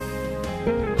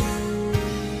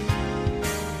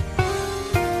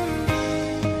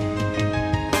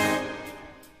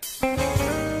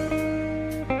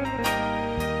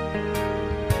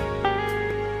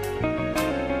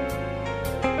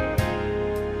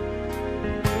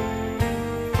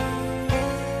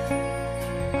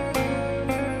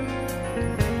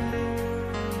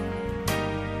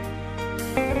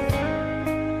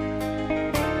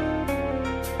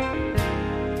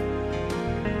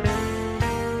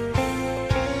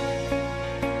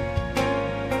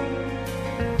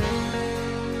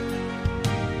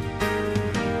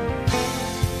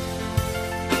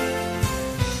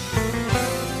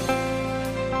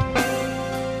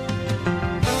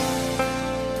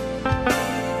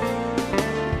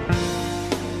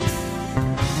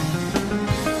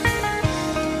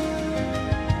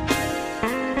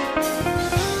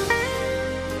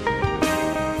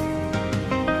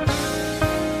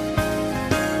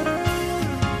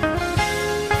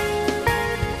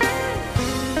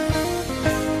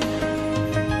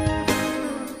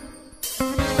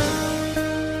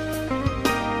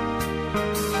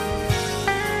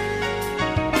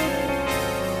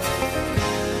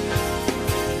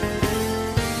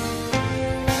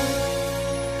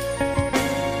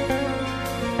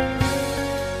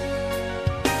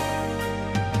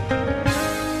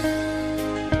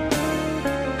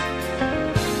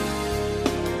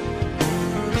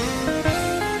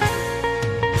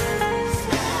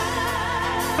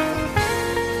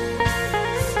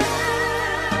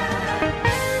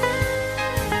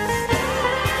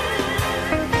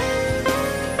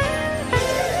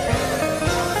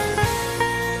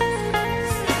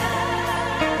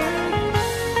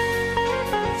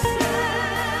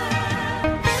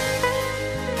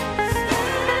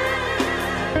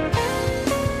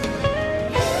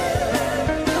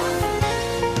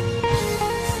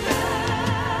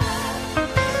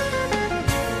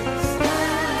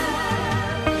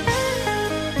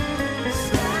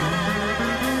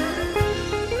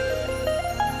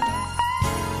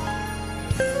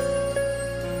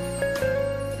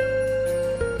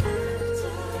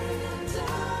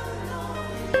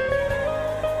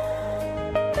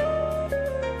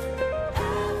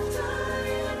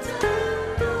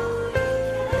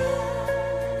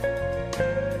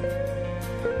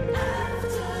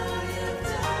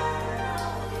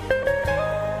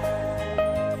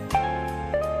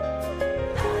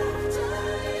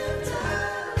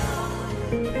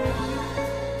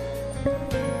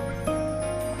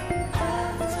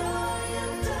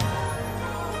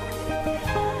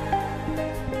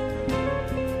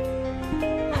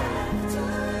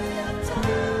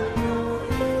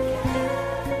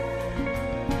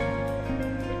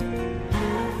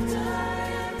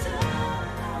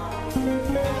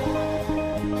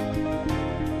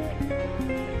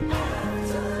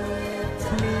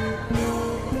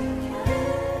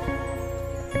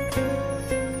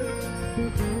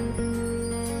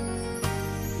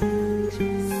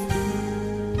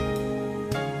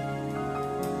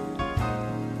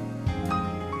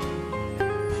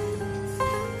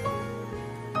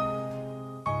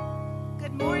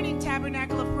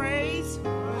Tabernacle of Praise.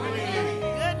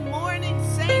 Good morning,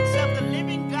 saints of the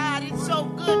living God. It's so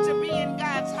good to be in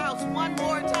God's house one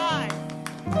more time.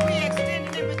 We extend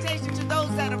an invitation to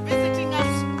those that are visiting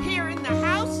us here in the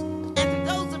house and to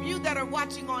those of you that are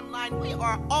watching online. We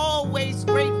are always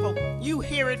grateful. You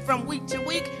hear it from week to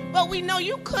week, but we know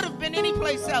you could have been any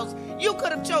place else. You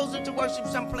could have chosen to worship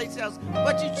someplace else,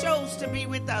 but you chose to be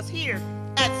with us here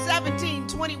at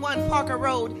 1721 Parker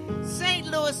Road, St.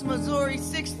 Louis, Missouri,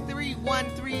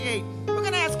 63138. We're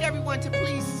going to ask everyone to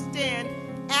please stand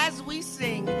as we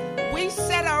sing. We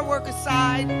set our work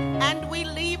aside and we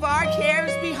leave our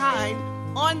cares behind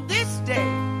on this day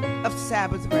of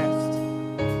Sabbath rest.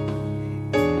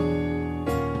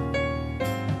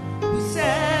 We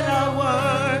set our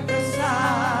work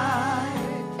aside,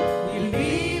 we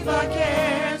leave our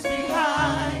cares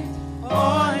behind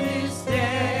on this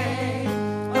day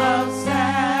of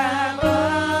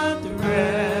Sabbath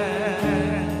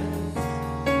rest.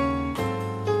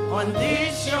 On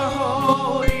this your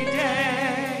holy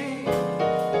day,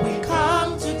 we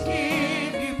come to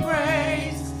give you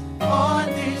praise on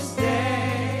this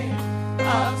day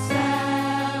of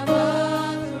Sabbath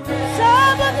rest.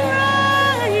 Sabbath rest,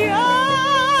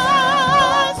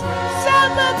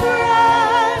 Sabbath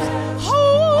rest,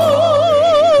 holy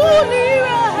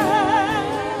rest.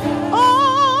 On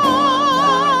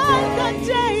the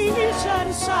day you set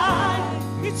aside,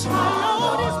 it's my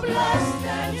Lord is blessed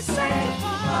and it's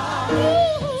sanctified.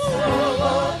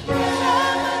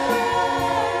 Sabbath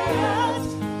rest,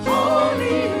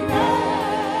 holy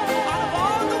rest. Out of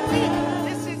all the week,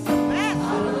 this is the best.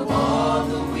 Out of all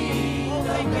the week, oh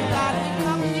thank you God, we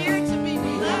come here to be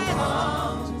blessed.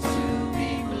 Come to be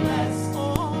blessed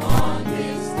on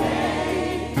this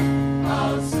day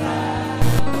of Sabbath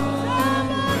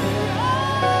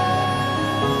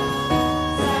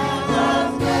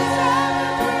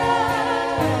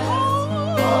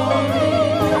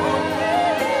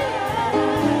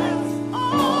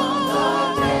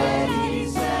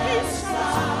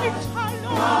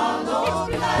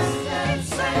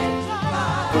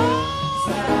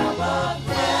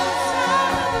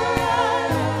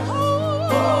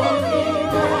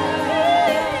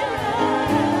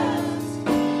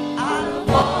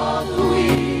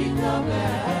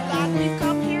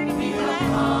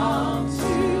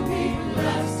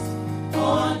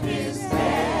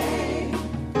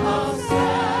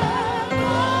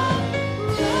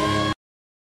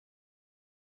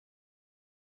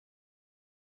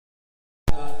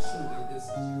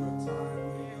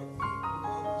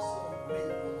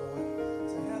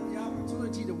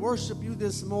worship you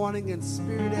this morning in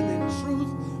spirit and in truth.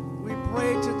 We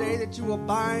pray today that you will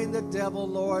bind the devil,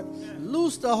 Lord.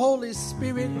 Loose the Holy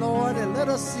Spirit, Lord, and let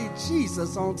us see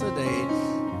Jesus on today.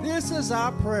 This is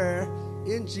our prayer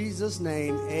in Jesus'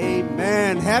 name.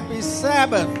 Amen. Happy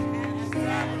Sabbath.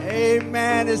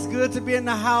 Amen. It's good to be in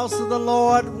the house of the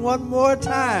Lord one more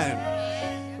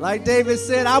time. Like David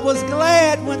said, I was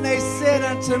glad when they said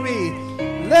unto me,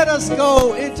 let us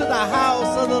go into the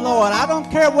house of the Lord. I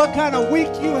don't care what kind of week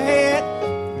you had.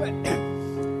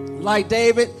 Like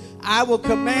David, I will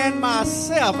command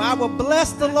myself. I will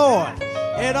bless the Lord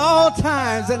at all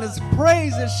times, and his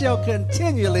praises shall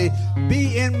continually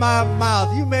be in my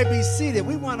mouth. You may be seated.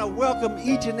 We want to welcome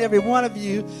each and every one of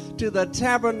you to the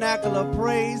Tabernacle of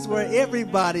Praise, where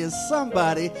everybody is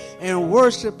somebody, and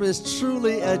worship is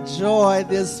truly a joy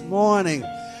this morning.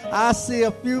 I see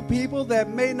a few people that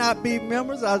may not be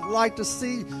members. I'd like to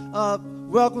see,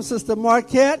 welcome Sister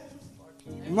Marquita,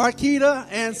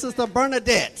 and Sister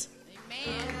Bernadette.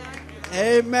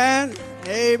 Amen.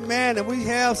 Amen. And we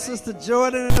have Sister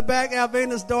Jordan in the back,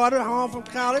 Alvena's daughter, home from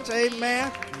college. Amen.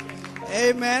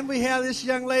 Amen. We have this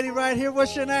young lady right here.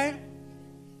 What's your name?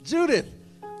 Judith.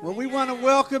 Well, we want to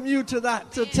welcome you to the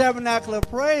Tabernacle of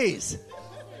Praise.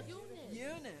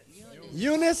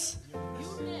 Eunice?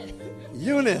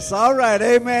 Eunice. All right.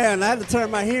 Amen. I had to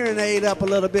turn my hearing aid up a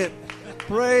little bit.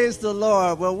 Praise the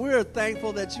Lord. Well, we're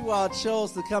thankful that you all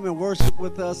chose to come and worship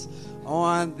with us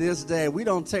on this day. We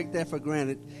don't take that for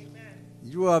granted.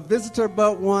 You are a visitor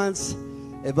but once,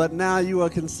 but now you are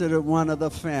considered one of the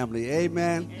family.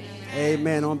 Amen.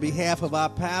 Amen. On behalf of our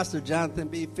pastor, Jonathan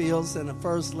B. Fields, and the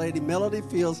First Lady, Melody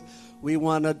Fields, we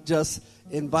want to just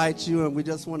invite you, and we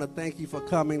just want to thank you for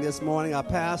coming this morning. Our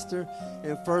pastor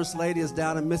and First Lady is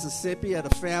down in Mississippi at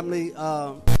a family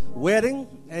wedding.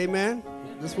 Amen.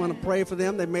 Just want to pray for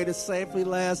them. They made it safely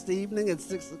last evening at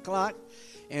 6 o'clock,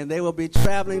 and they will be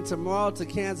traveling tomorrow to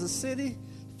Kansas City,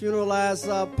 funeralize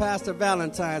Pastor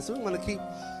Valentine. So we want to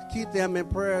keep them in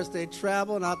prayer as they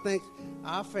travel, and I think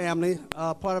our family,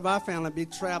 part of our family, will be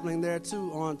traveling there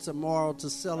too on tomorrow to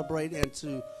celebrate and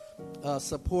to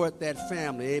support that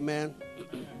family. Amen.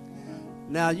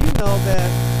 Now, you know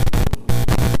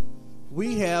that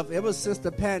we have, ever since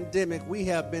the pandemic, we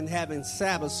have been having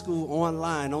Sabbath school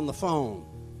online on the phone.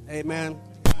 Amen.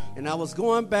 And I was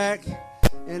going back,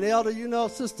 and Elder, you know,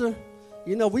 sister,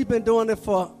 you know, we've been doing it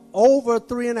for over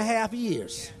 3.5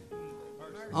 years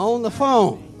on the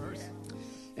phone.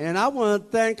 And I want to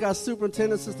thank our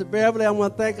superintendent, Sister Beverly. I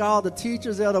want to thank all the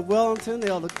teachers, Elder Wellington,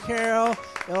 Elder Carroll,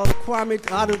 Elder Kwame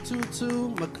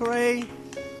Adututu, McCrae,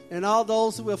 and all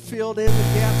those who have filled in the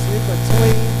gaps in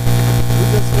between.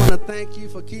 We just want to thank you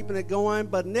for keeping it going.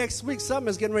 But next week, something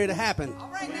is getting ready to happen. All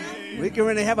right, now. We're getting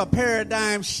ready to have a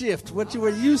paradigm shift. What you were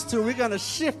used to, we're going to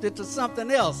shift it to something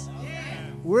else.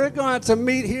 We're going to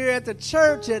meet here at the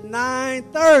church at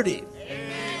 9:30.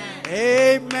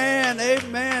 Amen,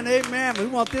 amen, amen. We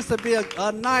want this to be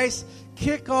a nice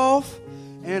kickoff,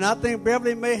 and I think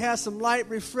Beverly may have some light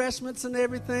refreshments and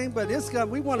everything, but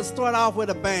we want to start off with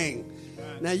a bang.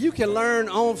 Now, you can learn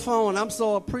on phone. I'm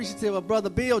so appreciative of Brother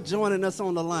Bill joining us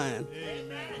on the line.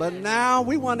 But now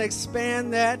we want to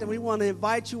expand that, and we want to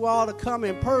invite you all to come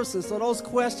in person. So those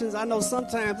questions, I know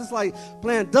sometimes it's like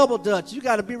playing double dutch. You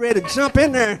got to be ready to jump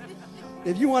in there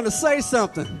if you want to say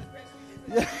something.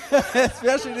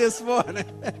 Especially this morning.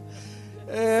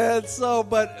 And so,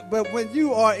 but when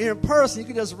you are in person, you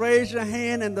can just raise your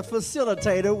hand and the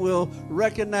facilitator will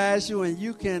recognize you and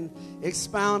you can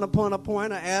expound upon a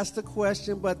point or ask the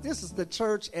question. But this is the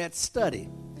church at study.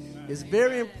 It's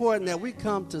very important that we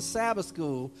come to Sabbath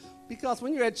school because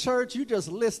when you're at church, you're just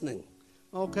listening.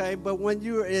 Okay, but when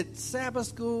you're at Sabbath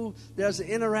school, there's an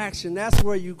interaction. That's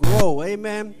where you grow.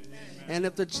 Amen. And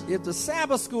if the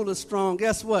Sabbath school is strong,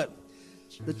 guess what?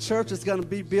 The church is going to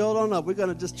be built on up. We're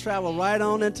going to just travel right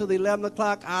on into the 11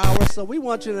 o'clock hour. So we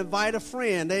want you to invite a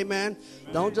friend. Amen.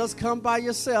 Don't just come by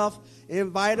yourself.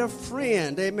 Invite a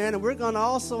friend. Amen. And we're going to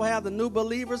also have the new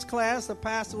believers class. The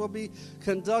pastor will be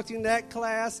conducting that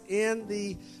class in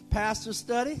the pastor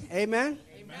study. Amen.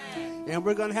 Amen. And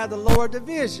we're going to have the lower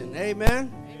division. Amen.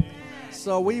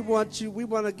 So we want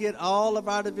to get all of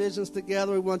our divisions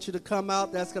together. We want you to come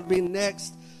out. That's going to be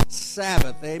next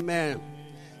Sabbath. Amen.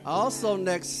 Also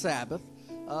next Sabbath,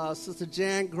 Sister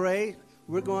Jan Gray,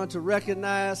 we're going to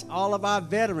recognize all of our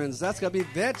veterans. That's going to be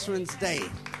Veterans Day.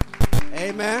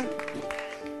 Amen.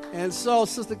 And so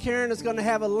Sister Karen is going to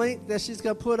have a link that she's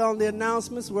going to put on the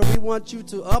announcements where we want you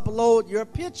to upload your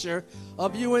picture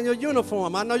of you in your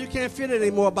uniform. I know you can't fit it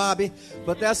anymore, Bobby,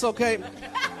 but that's okay.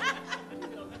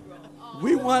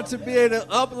 We want to be able to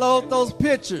upload those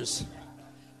pictures.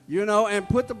 You know, and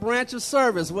put the branch of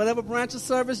service, whatever branch of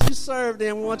service you served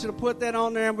in, we want you to put that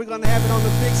on there, and we're going to have it on the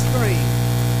big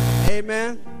screen.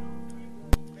 Amen.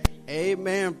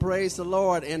 Amen. Praise the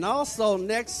Lord. And also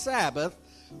next Sabbath,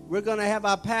 we're going to have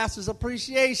our Pastor's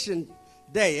Appreciation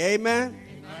Day. Amen.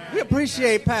 We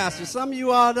appreciate pastors. Some of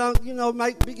you all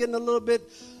might be getting a little bit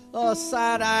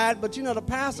side-eyed, but the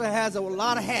pastor has a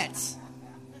lot of hats.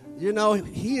 We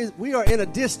are in a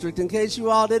district, in case you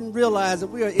all didn't realize that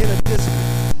we are in a district.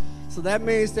 So that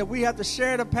means that we have to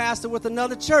share the pastor with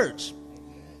another church.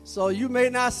 So you may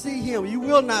not see him. You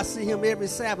will not see him every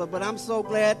Sabbath. But I'm so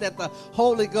glad that the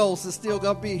Holy Ghost is still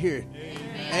going to be here.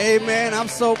 Amen. Amen. I'm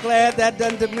so glad that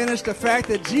doesn't diminish the fact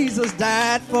that Jesus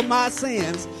died for my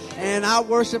sins. And I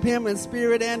worship him in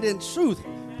spirit and in truth.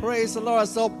 Praise the Lord.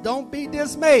 So don't be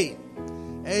dismayed.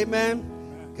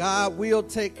 Amen. God will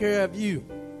take care of you.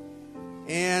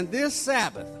 And this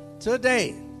Sabbath,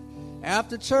 today,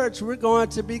 after church, we're going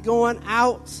to be going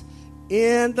out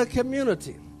in the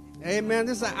community. Amen.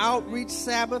 This is an outreach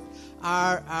Sabbath,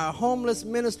 our homeless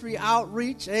ministry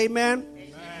outreach. Amen.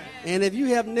 Amen. And if you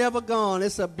have never gone,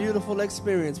 it's a beautiful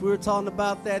experience. We were talking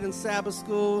about that in Sabbath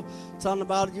school, talking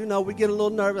about, we get a little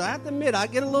nervous. I have to admit, I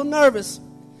get a little nervous.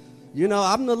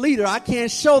 I'm the leader. I can't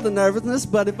show the nervousness,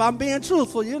 but if I'm being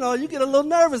truthful, you get a little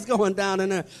nervous going down in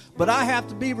there. But I have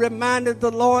to be reminded the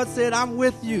Lord said, I'm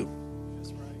with you.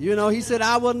 He said,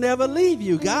 I will never leave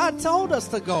you. God told us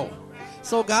to go.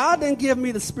 So God didn't give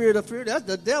me the spirit of fear. That's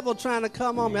the devil trying to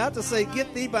come on me. I have to say,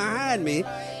 get thee behind me.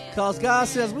 Because God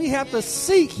says we have to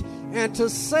seek and to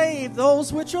save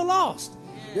those which are lost.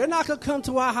 They're not going to come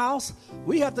to our house.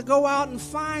 We have to go out and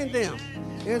find them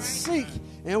and seek.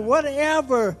 And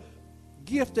whatever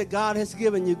gift that God has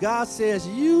given you, God says,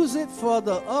 use it for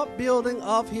the upbuilding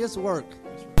of his work.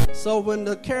 So when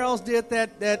the Carols did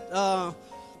that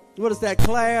what is that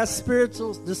class,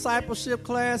 spiritual discipleship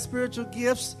class, spiritual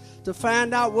gifts, to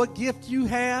find out what gift you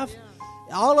have.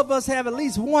 All of us have at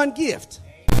least one gift.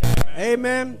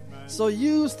 Amen. So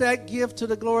use that gift to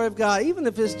the glory of God, even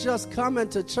if it's just coming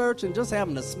to church and just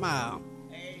having a smile.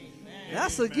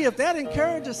 That's a gift. That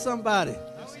encourages somebody.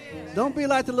 Don't be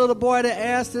like the little boy that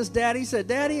asked his daddy. He said,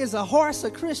 Daddy, is a horse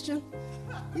a Christian?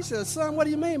 He said, son, what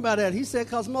do you mean by that? He said,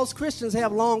 because most Christians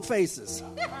have long faces.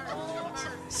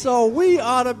 So we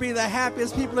ought to be the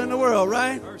happiest people in the world,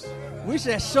 right? We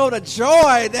should show the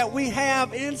joy that we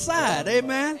have inside.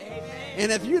 Amen?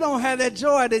 And if you don't have that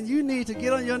joy, then you need to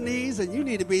get on your knees and you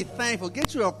need to be thankful.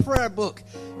 Get you a prayer book,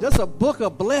 just a book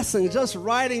of blessings, just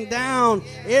writing down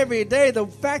every day. The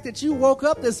fact that you woke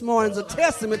up this morning is a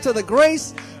testament to the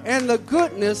grace and the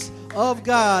goodness of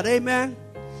God. Amen?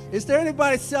 Is there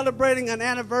anybody celebrating an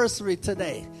anniversary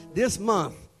today, this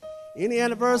month? Any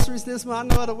anniversaries this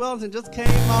month? I know the Wellington just came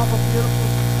off a beautiful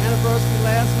anniversary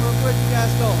last month. Where'd you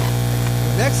guys go?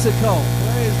 Mexico.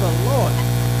 Praise the Lord.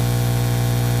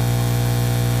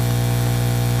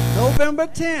 November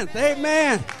 10th.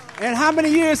 Amen. And how many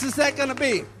years is that going to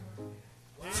be?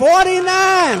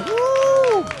 49.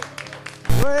 Woo!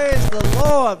 Praise the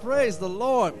Lord. Praise the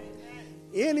Lord.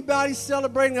 Anybody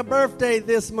celebrating a birthday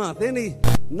this month? Any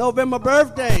November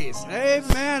birthdays?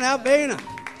 Amen. Albina.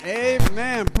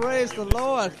 Amen. Praise the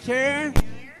Lord. Karen.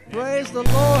 Praise the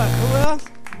Lord. Who else?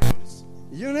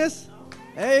 Eunice.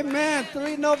 Amen.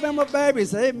 3 November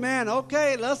babies. Amen.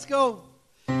 Okay, let's go.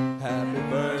 Happy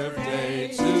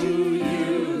birthday to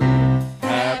you.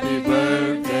 Happy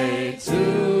birthday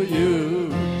to you.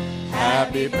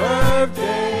 Happy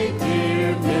birthday,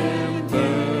 dear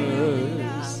members.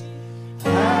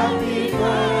 Happy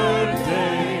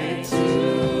birthday to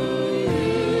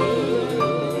you.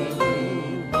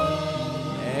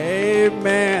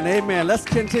 Amen. Amen. Let's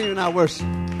continue in our worship.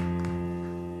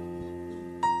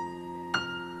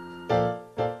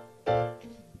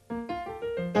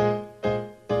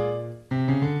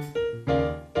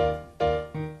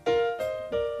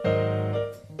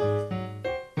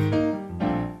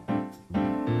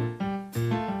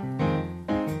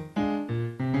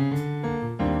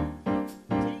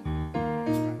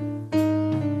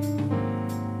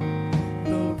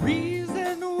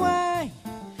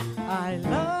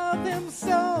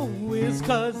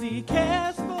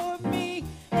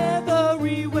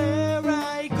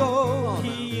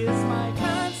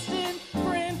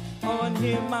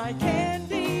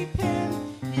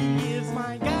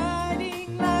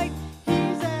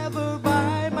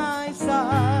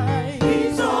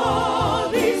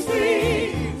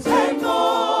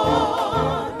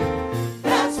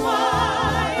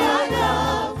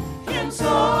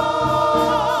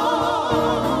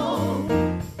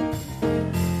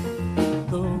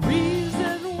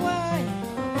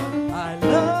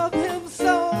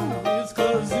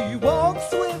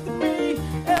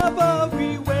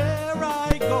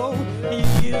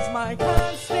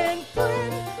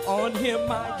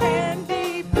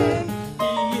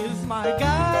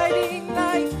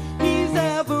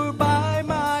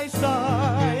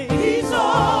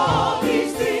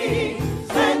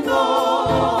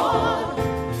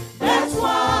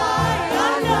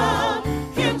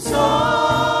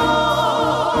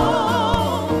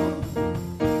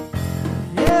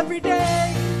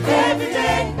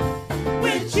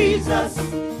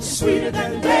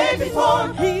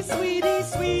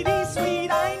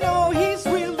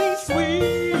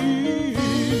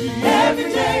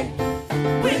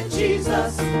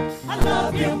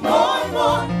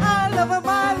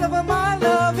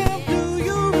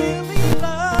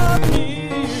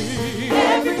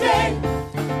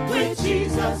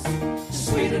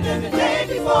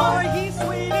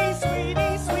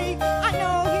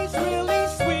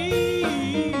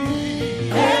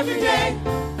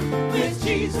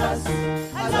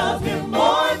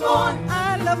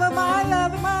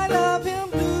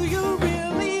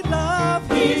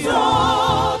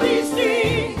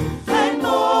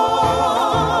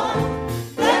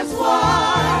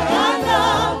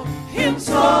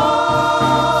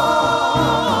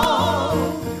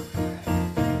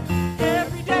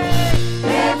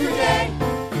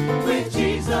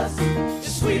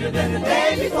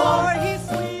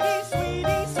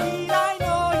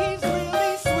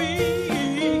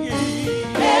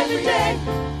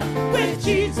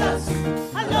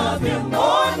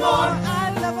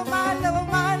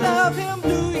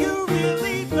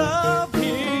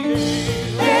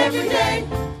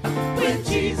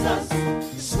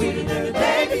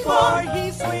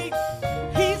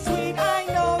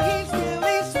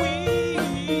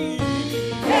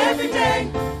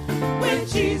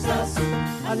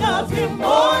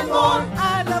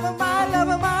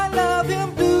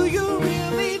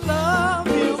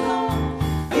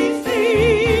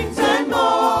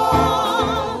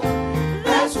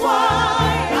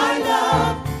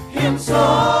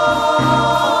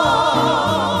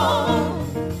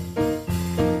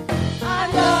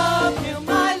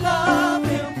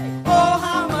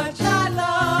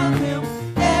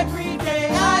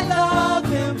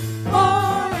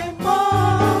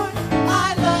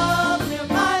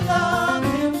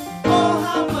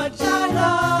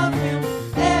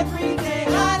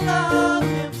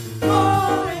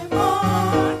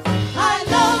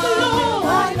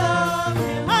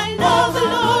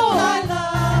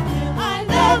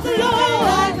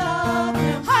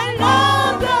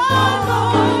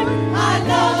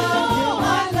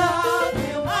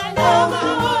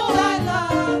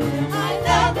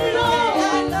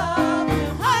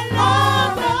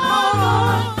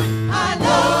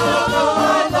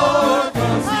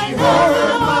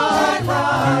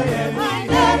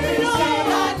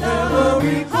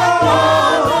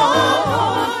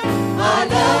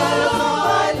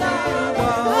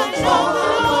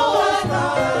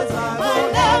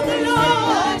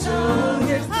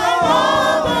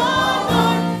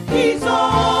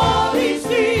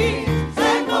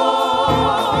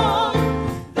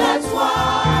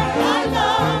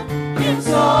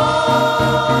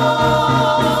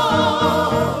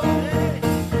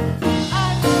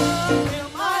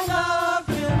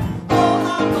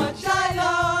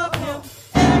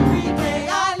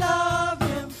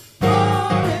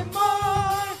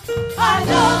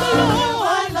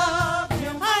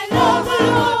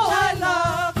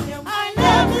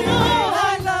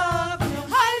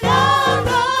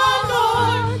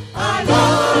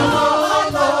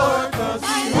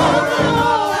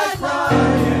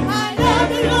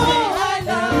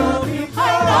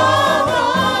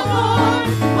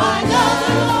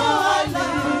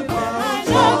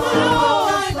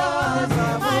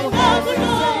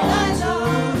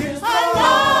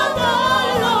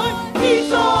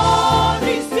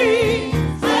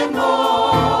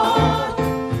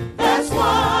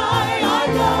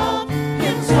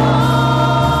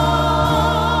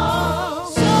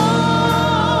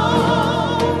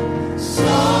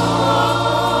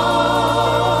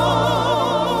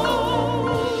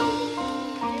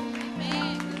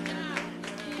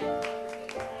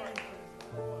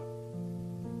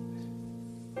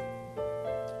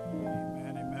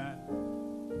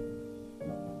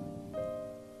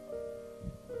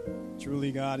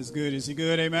 Truly, God is good. Is he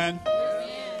good? Amen?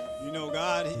 You know,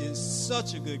 God is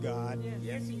such a good God.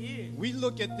 Yes, he is. We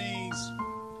look at things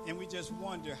and we just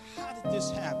wonder, how did this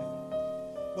happen?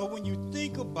 But when you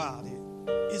think about it,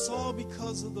 it's all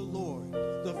because of the Lord.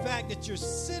 The fact that you're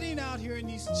sitting out here in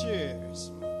these chairs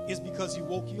is because he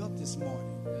woke you up this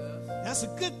morning. That's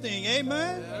a good thing,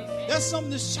 amen? That's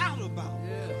something to shout about.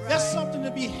 That's something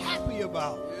to be happy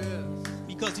about.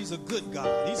 Because he's a good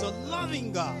God. He's a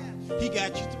loving God. He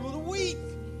got you through the week.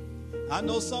 I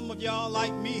know some of y'all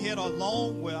like me had a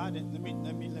long, well, I didn't, let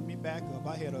me back up.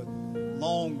 I had a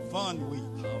long, fun week.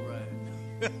 All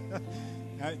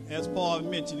right. As Paul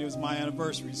mentioned, it was my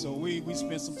anniversary. So we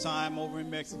spent some time over in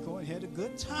Mexico and had a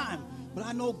good time. But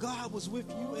I know God was with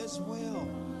you as well.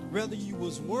 Whether you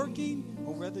was working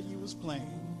or whether you was playing,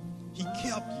 he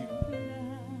kept you.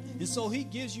 And so he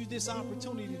gives you this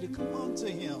opportunity to come unto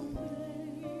him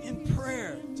in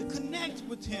prayer, to connect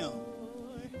with him.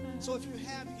 So if you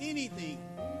have anything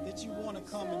that you want to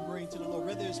come and bring to the Lord,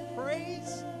 whether it's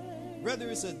praise, whether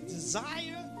it's a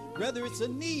desire, whether it's a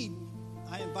need,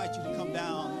 I invite you to come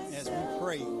down as we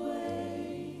pray.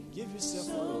 Give yourself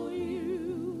away.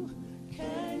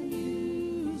 Can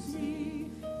use me,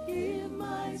 give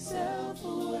myself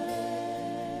away.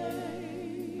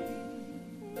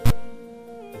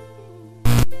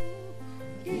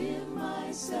 Give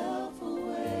myself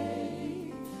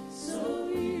away so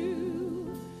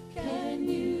you can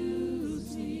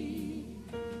use me.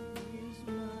 Use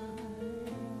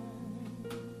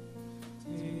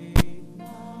take my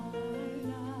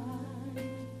life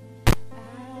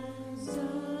as a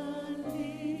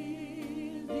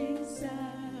living sacrifice.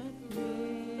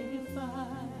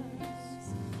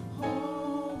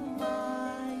 All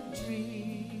my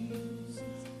dreams,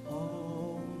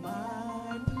 all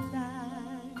my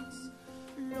plans,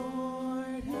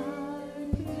 Lord, I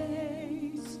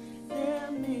place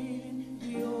them in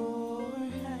your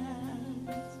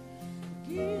hands.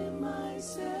 Give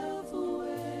myself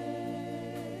away.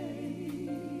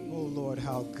 Oh, Lord,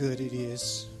 how good it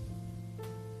is.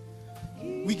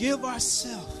 We give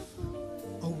ourselves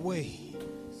away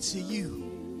to you.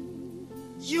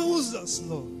 Use us,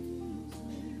 Lord.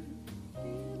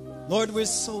 Lord, we're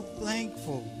so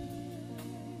thankful.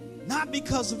 Not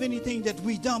because of anything that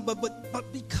we've done, but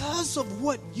because of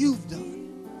what you've done.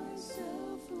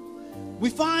 We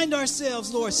find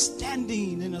ourselves, Lord,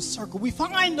 standing in a circle. We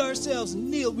find ourselves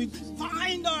kneeled. We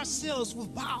find ourselves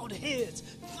with bowed heads,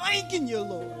 thanking you,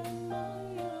 Lord.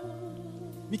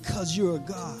 Because you're a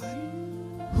God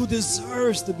who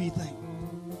deserves to be thanked.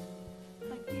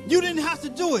 You didn't have to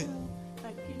do it,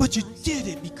 but you did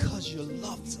it because you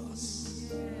loved us.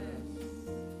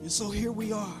 And so here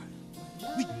we are.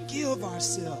 We give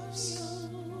ourselves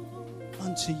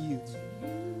unto you.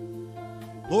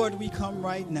 Lord, we come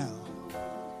right now.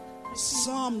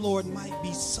 Some, Lord, might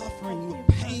be suffering with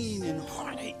pain and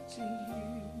heartache.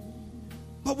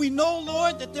 But we know,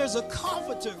 Lord, that there's a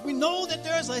comforter. We know that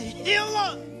there's a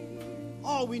healer.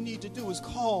 All we need to do is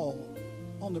call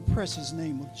on the precious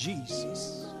name of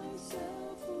Jesus.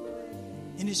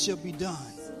 And it shall be done.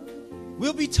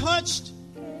 We'll be touched,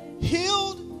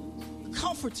 healed,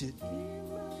 comforted.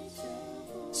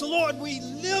 So, Lord, we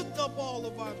lift up all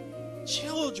of our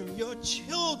children, your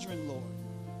children, Lord,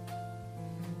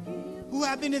 who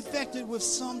have been infected with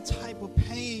some type of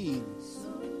pain,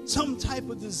 some type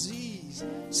of disease,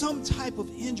 some type of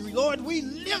injury. Lord, we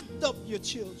lift up your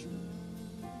children.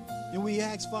 And we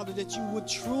ask, Father, that you would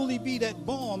truly be that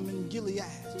balm in Gilead.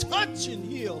 Touch and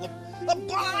heal.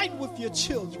 Abide with your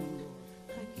children.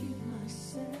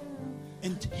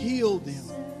 And heal them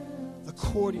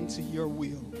according to your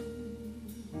will.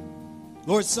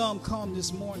 Lord, some come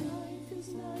this morning.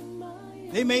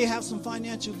 They may have some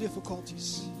financial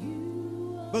difficulties.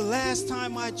 But last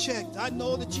time I checked, I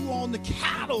know that you own the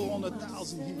cattle on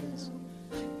 1,000 hills.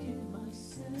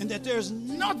 And that there's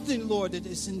nothing, Lord, that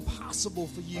is impossible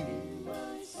for you.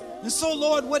 And so,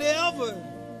 Lord, whatever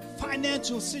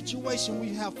financial situation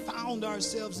we have found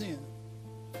ourselves in,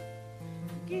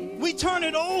 we turn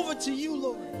it over to you,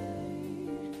 Lord.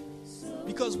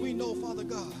 Because we know, Father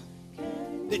God,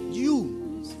 that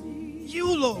you,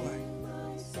 Lord,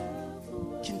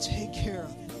 can take care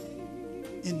of it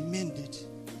and mend it.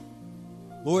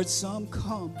 Lord, some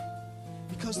come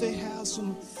because they have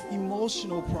some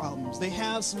emotional problems. They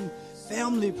have some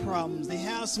family problems. They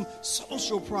have some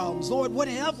social problems. Lord,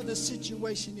 whatever the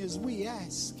situation is, we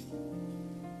ask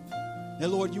that,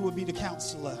 Lord, you would be the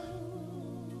counselor.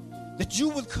 That you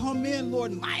would come in,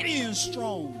 Lord, mighty and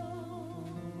strong,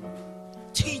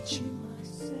 teaching,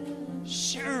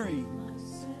 sharing,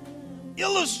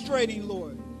 illustrating,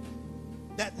 Lord,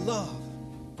 that love,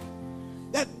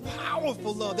 that power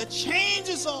powerful love that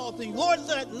changes all things. Lord,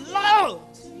 that love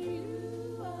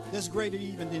that's greater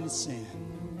even than sin.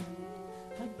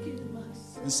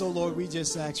 And so, Lord, we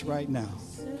just ask right now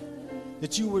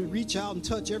that you would reach out and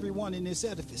touch everyone in this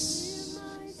edifice.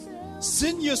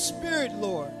 Send your spirit,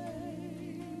 Lord,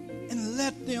 and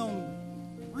let them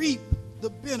reap the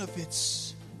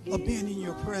benefits of being in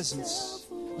your presence.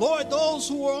 Lord, those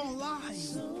who are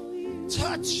online,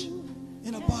 touch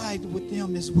and abide with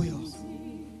them as well.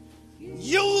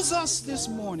 Use us this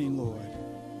morning, Lord,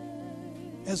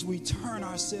 as we turn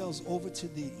ourselves over to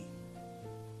thee,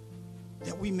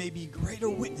 that we may be greater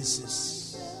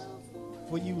witnesses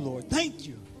for you, Lord. Thank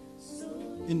you.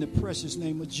 In the precious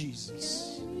name of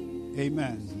Jesus.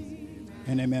 Amen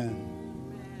and amen.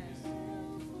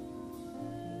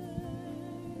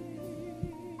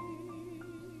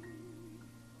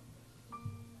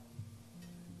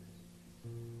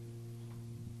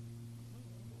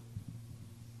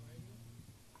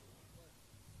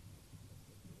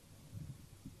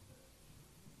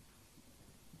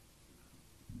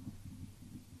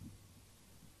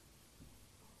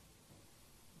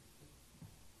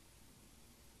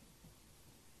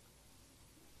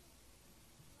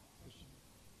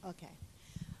 Okay.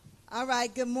 All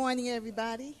right. Good morning,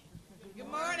 everybody. Good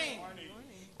morning.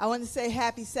 I want to say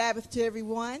happy Sabbath to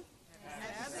everyone.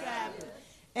 Happy Sabbath.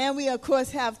 And we, of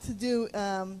course, have to do,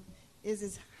 is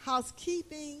this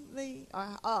housekeeping?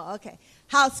 Okay.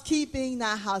 Housekeeping,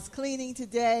 not house cleaning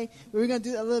today. We're going to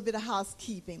do a little bit of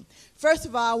housekeeping. First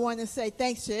of all, I want to say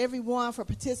thanks to everyone for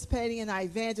participating in our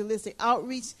evangelistic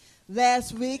outreach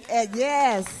last week. And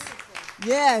yes.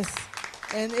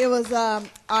 And it was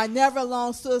our Never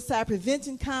Alone Suicide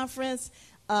Prevention Conference.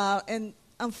 And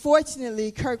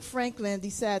unfortunately, Kirk Franklin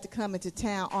decided to come into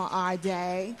town on our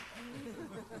day.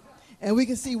 And we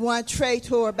can see one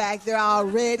traitor back there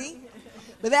already.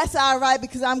 But that's all right,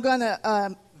 because I'm going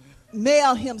to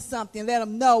mail him something, let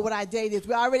him know what our date is.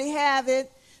 We already have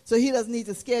it, so he doesn't need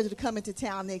to schedule to come into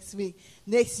town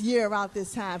next year around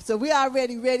this time. So we're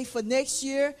already ready for next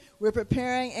year. We're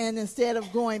preparing, and instead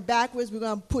of going backwards, we're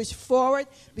going to push forward,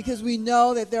 because we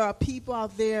know that there are people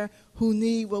out there who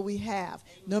need what we have.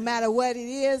 No matter what it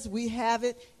is, we have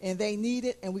it, and they need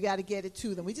it, and we got to get it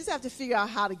to them. We just have to figure out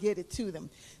how to get it to them.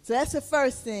 So that's the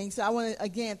first thing. So I want to,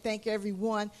 again, thank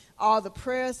everyone, all the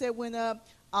prayers that went up,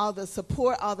 all the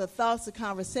support, all the thoughts, the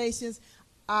conversations.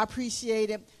 I appreciate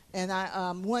it, and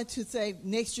I want to say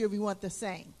next year we want the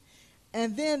same.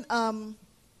 And then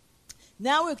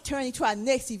now we're turning to our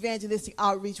next evangelistic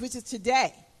outreach, which is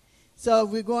today. So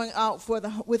we're going out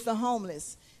with the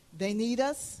homeless. They need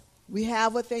us. We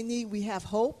have what they need. We have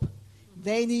hope.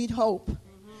 They need hope.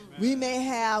 Mm-hmm. We may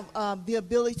have the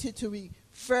ability to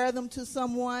refer them to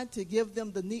someone, to give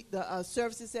them the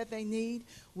services that they need.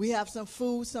 We have some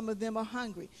food. Some of them are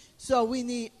hungry. So we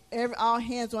need all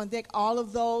hands on deck. All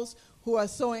of those who are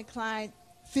so inclined,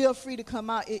 feel free to come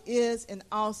out. It is an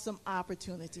awesome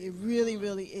opportunity. It really,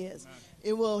 really is.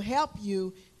 It will help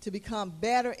you to become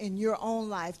better in your own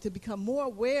life, to become more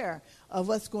aware of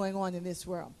what's going on in this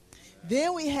world.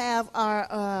 Then we have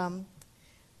our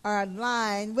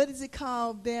line. What is it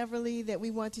called, Beverly, that we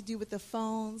want to do with the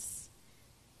phones?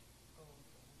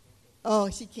 Oh,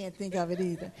 she can't think of it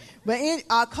either. But in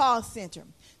our call center.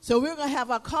 So we're going to have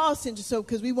our call center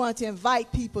because we want to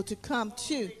invite people to come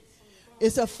to.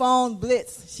 It's a phone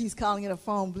blitz. She's calling it a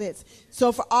phone blitz.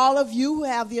 So for all of you who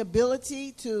have the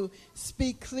ability to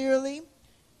speak clearly,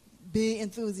 be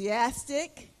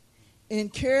enthusiastic,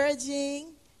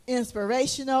 encouraging,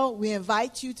 inspirational, we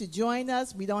invite you to join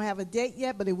us. We don't have a date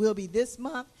yet, but it will be this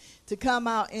month, to come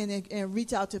out and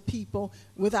reach out to people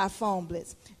with our phone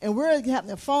blitz. And we're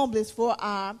having a phone blitz for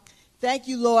our Thank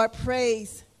You, Lord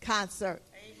Praise concert.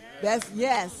 Amen. That's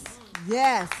yes.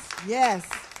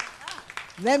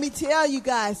 Let me tell you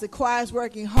guys, the choir's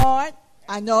working hard.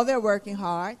 I know they're working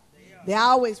hard. They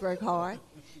always work hard.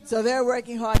 So they're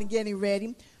working hard and getting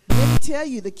ready. But let me tell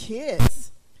you, the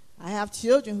kids, I have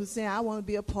children who say, I want to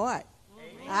be a part.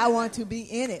 Amen. I want to be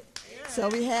in it. Yeah. So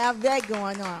we have that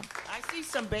going on. I see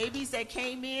some babies that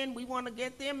came in. We want to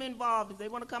get them involved. If they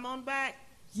want to come on back.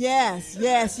 Yes.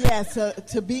 So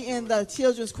to be in the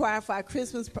children's choir for our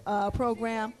Christmas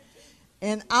program.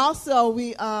 And also,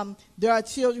 there are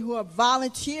children who are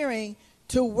volunteering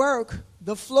to work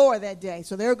the floor that day.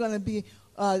 So they're going to be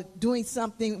doing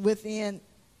something within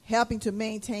helping to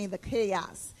maintain the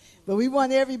chaos. But we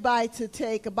want everybody to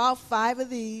take about 5 of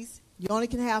these. You only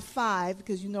can have 5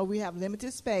 because, we have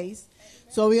limited space.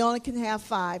 So we only can have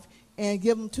 5. And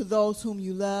give them to those whom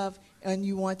you love and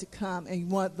you want to come and you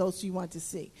want those you want to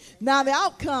see. Now, the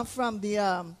outcome from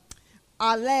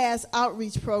our last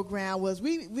outreach program was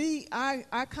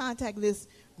our contact list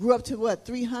grew up to what,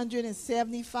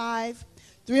 375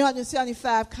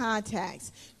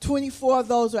 contacts. 24 of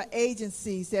those are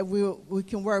agencies that we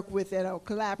can work with that are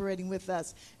collaborating with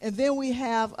us. And then we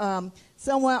have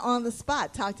someone on the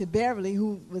spot, talk to Beverly,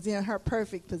 who was in her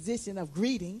perfect position of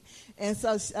greeting. And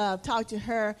so talk to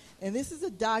her. And this is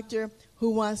a doctor who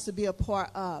wants to be a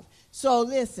part of. So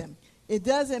listen, it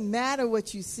doesn't matter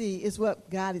what you see, it's what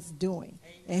God is doing.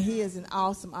 And he is an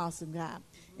awesome, awesome God.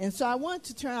 And so I want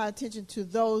to turn our attention to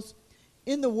those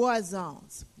in the war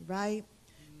zones, right?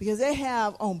 Because they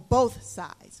have on both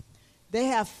sides. They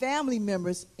have family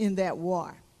members in that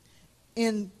war,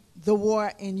 in the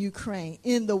war in Ukraine,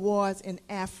 in the wars in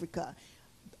Africa.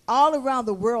 All around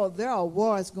the world, there are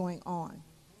wars going on.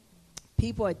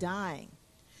 People are dying.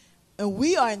 And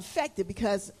we are infected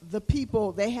because the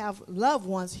people, they have loved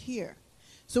ones here.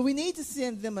 So we need to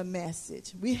send them a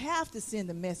message. We have to send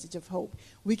a message of hope.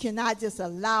 We cannot just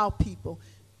allow people,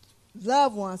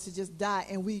 loved ones, to just die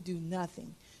and we do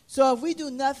nothing. So if we do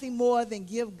nothing more than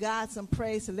give God some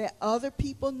praise to let other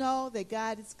people know that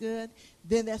God is good,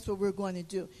 then that's what we're going to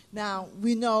do. Now,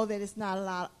 we know that it's not a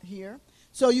lot here.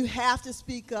 So you have to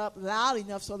speak up loud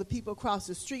enough so the people across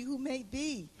the street who may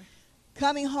be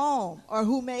coming home or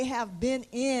who may have been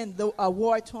in a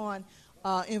war-torn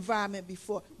environment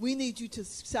before, we need you to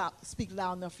speak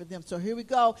loud enough for them. So here we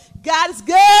go. God is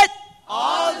good.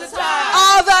 All the time.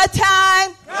 All the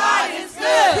time. God is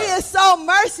good. He is so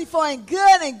merciful and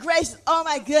good and gracious. Oh,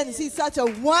 my goodness. He's such a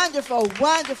wonderful,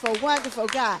 wonderful, wonderful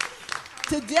God.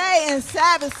 Today in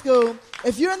Sabbath school,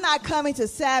 if you're not coming to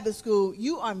Sabbath school,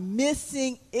 you are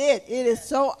missing it. It is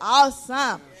so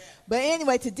awesome. But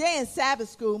anyway, today in Sabbath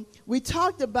school, we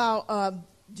talked about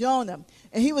Jonah,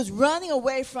 and he was running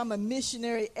away from a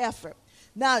missionary effort.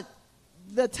 Now,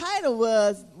 the title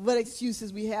was What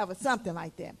Excuses We Have, or something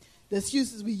like that. The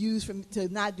excuses we use to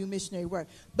not do missionary work.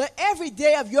 But every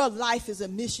day of your life is a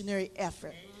missionary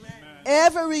effort. Amen.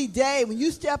 Every day, when you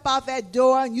step out that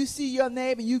door and you see your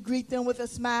neighbor, you greet them with a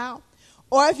smile.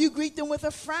 Or if you greet them with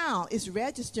a frown, it's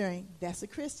registering. That's a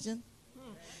Christian.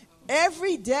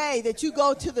 Every day that you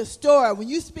go to the store, when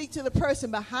you speak to the person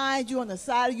behind you, on the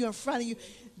side of you, in front of you,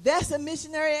 that's a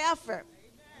missionary effort.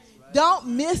 Don't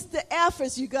miss the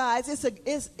efforts, you guys.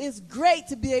 It's great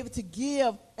to be able to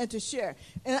give and to share.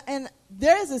 And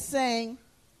there is a saying,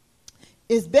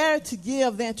 it's better to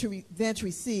give than to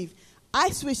receive.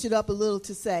 I switched it up a little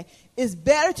to say, it's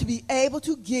better to be able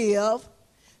to give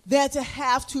than to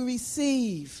have to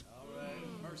receive.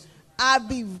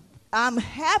 I'm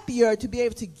happier to be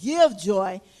able to give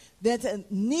joy than to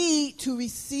need to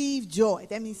receive joy.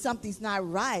 That means something's not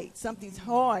right. Something's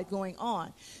hard going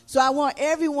on. So I want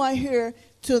everyone here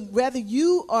to, whether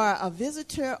you are a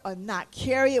visitor or not,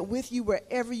 carry it with you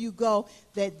wherever you go,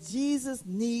 that Jesus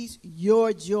needs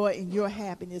your joy and your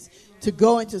happiness to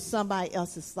go into somebody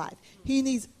else's life. He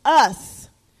needs us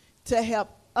to help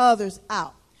others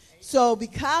out. So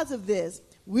because of this,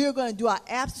 we're going to do our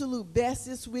absolute best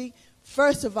this week.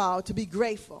 First of all, to be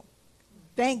grateful.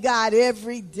 Thank God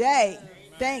every day.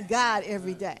 Thank God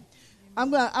every day. I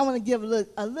want to give a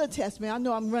little testimony. I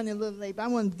know I'm running a little late, but I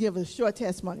want to give a short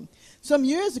testimony. Some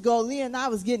years ago, Leah and I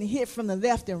was getting hit from the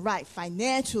left and right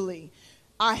financially.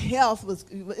 Our health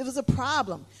was a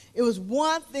problem. It was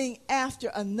one thing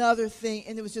after another thing,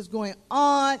 and it was just going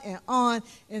on,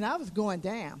 and I was going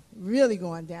down, really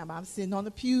going down. I'm sitting on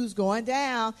the pews going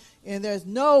down, and there's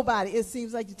nobody. It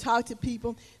seems like you talk to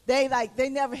people, they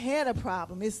never had a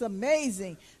problem. It's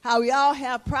amazing how we all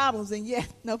have problems, and yet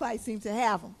nobody seems to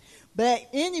have them. But at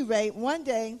any rate, one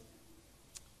day,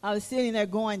 I was sitting there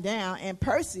going down, and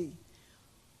Percy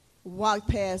walked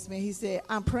past me. He said,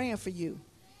 "I'm praying for you."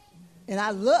 And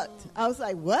I looked. I was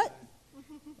like, what?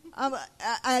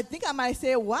 I think I might have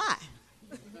said, why?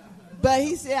 But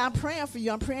he said, I'm praying for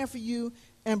you. I'm praying for you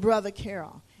and Brother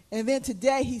Carol. And then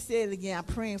today he said it again, I'm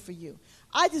praying for you.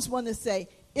 I just want to say,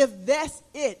 if that's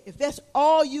it, if that's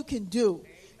all you can do,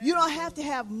 you don't have to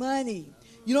have money.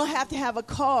 You don't have to have a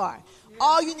car.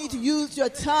 All you need to use your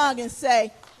tongue and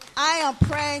say, I am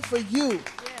praying for you.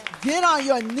 Get on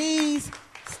your knees.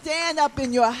 Stand up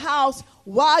in your house.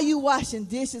 While you washing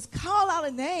dishes, call out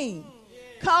a name.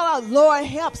 Call out, Lord,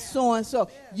 help so-and-so.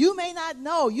 You may not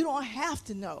know. You don't have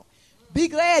to know. Be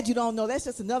glad you don't know. That's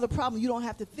just another problem you don't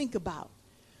have to think about.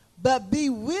 But be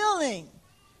willing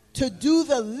to do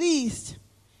the least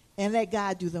and let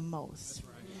God do the most.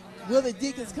 Will the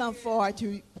deacons come forward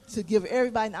to give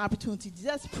everybody an opportunity to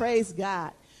just praise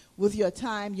God with your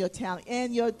time, your talent,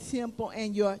 and your temple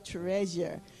and your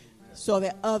treasure so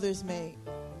that others may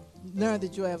learn the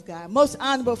joy of God. Most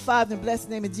honorable Father, in the blessed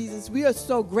name of Jesus, we are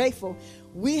so grateful.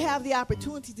 We have the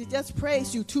opportunity to just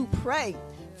praise you, to pray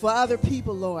for other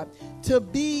people, Lord, to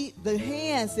be the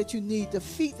hands that you need, the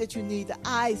feet that you need, the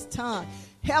eyes, tongue.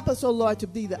 Help us, oh Lord, to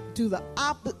be do the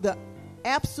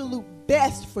absolute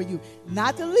best for you,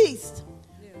 not the least,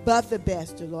 but the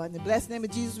best, dear Lord. In the blessed name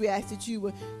of Jesus, we ask that you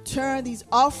would turn these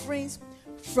offerings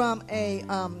from a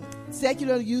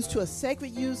secular use to a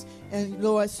sacred use, and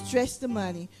Lord, stretch the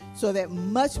money so that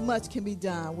much can be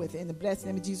done with it. In the blessed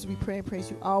name of Jesus, we pray and praise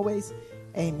you always.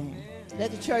 Amen. Let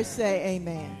the church say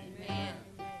amen.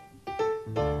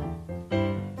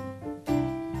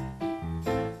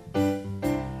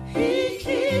 He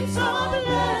keeps on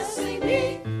blessing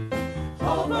me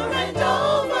over and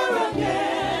over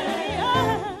again.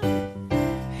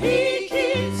 He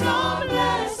keeps on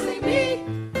blessing me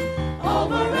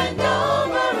over and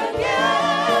over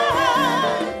again.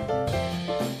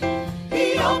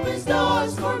 He opens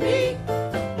doors for me,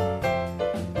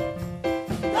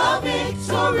 the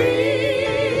victory.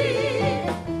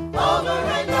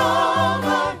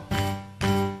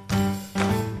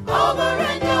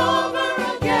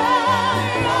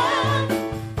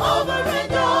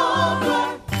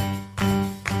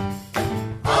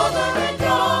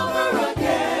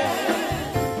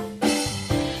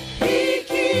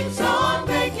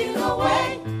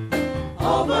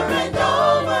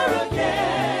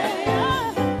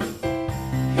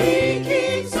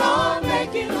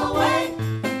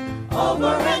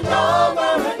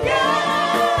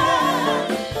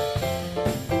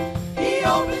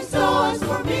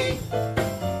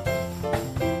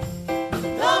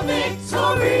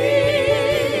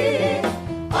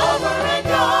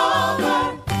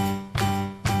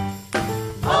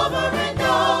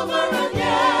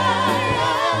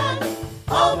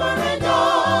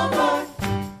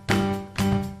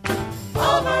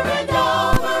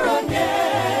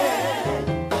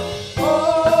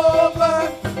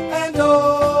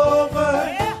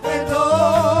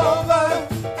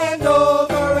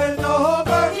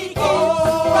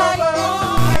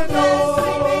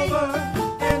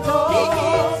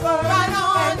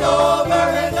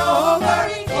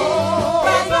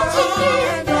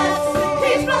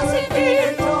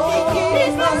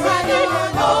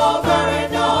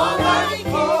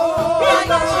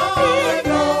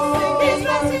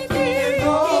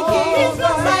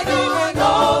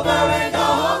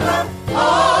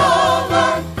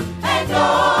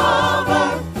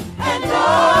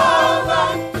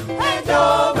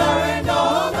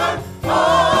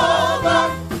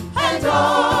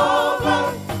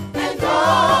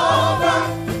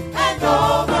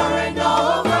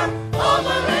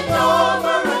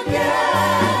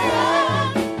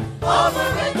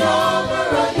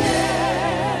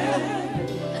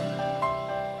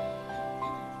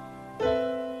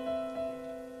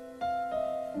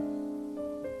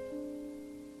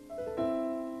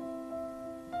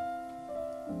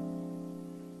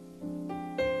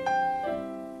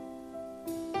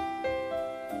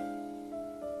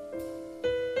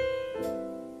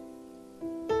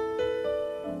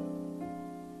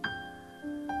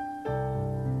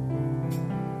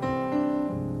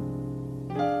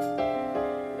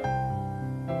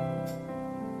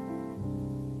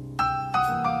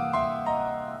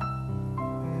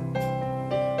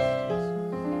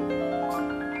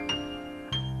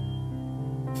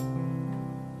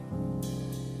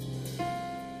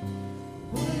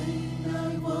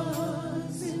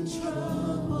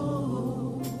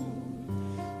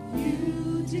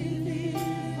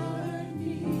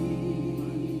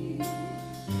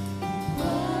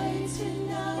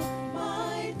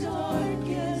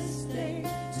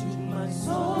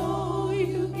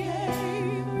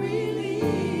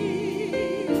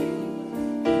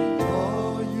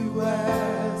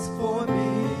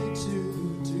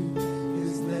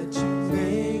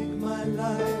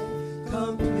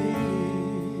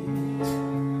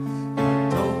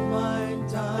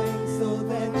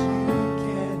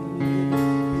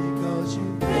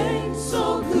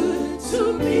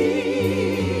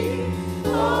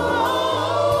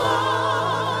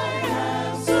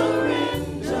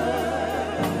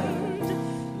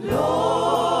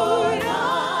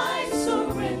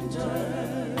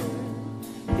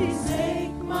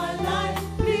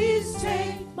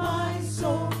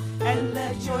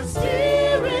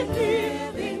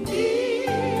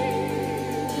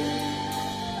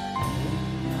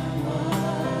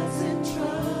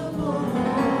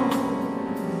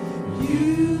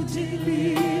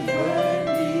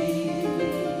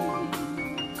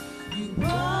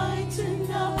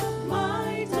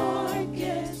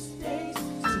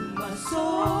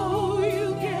 So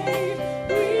you gave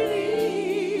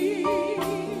relief.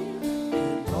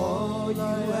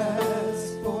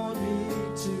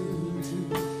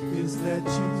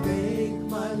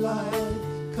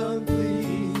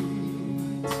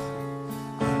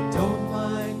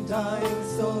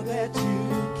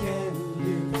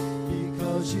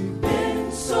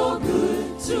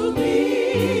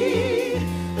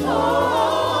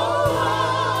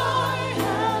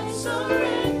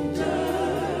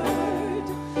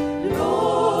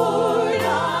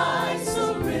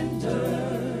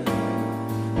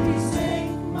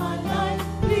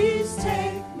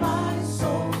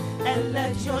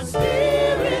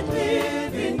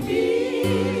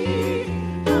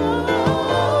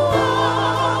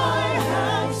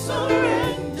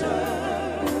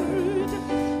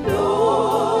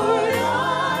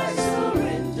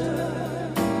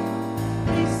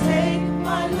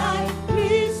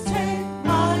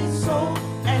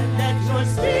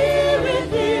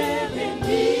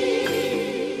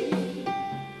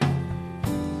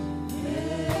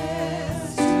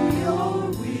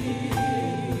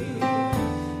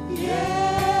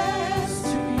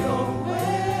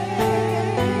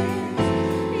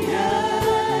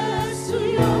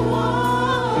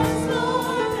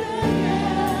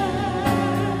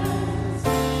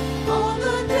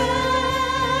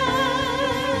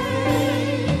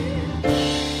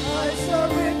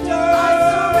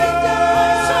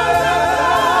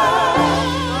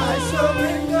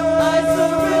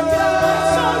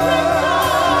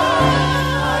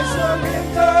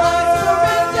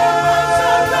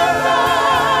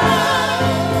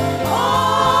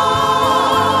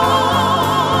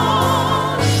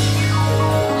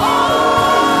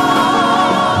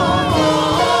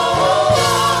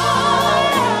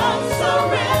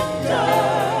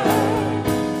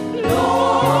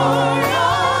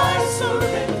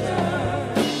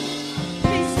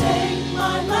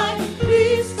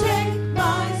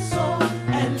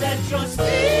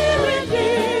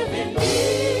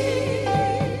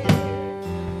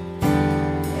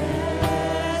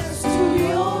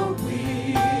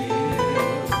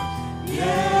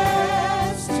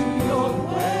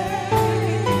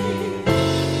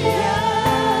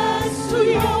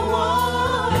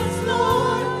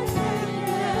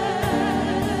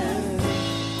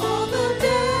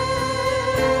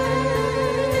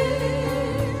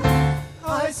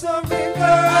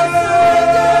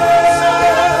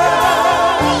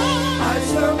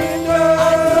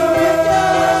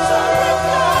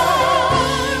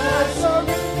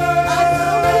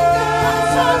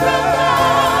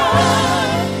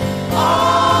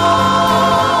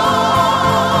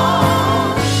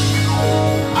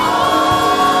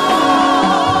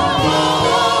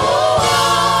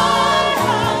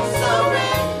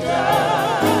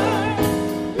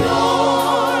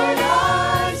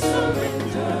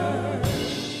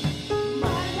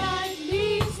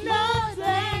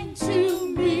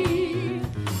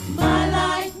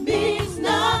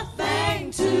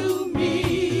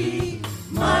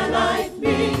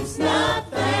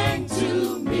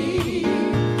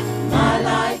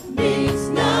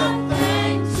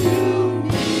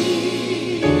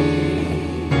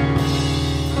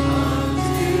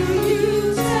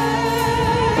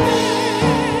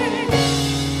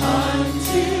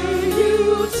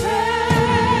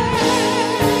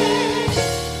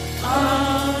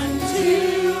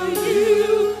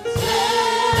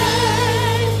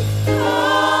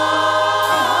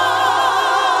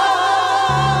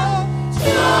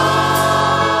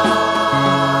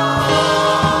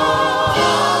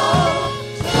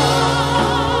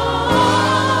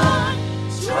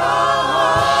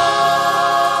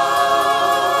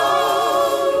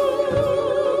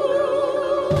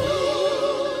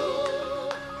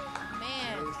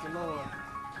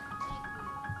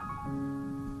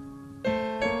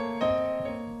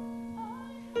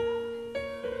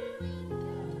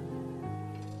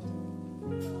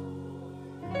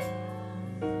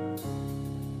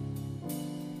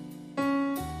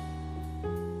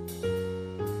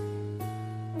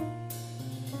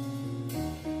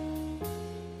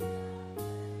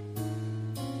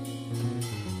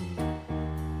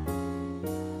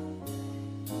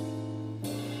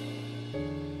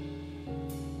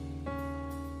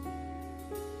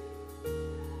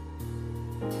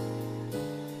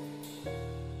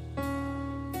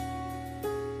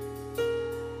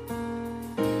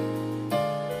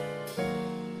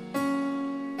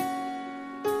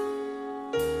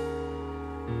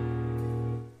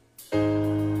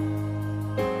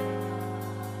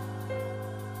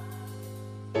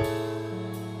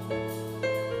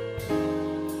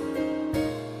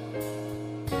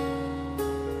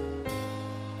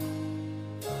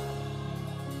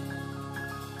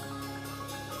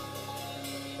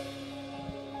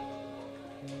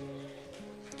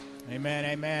 Amen,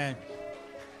 amen.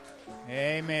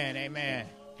 Amen, amen.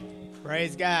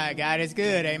 Praise God. God is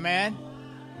good, amen.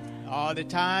 All the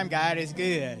time, God is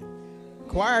good.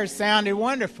 Choir sounded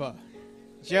wonderful.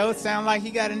 Joe sounded like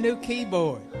he got a new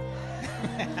keyboard.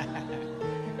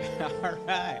 All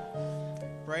right.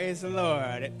 Praise the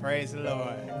Lord. Praise the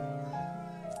Lord.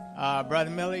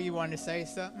 Brother Miller, you wanted to say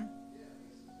something?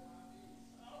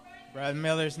 Brother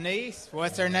Miller's niece.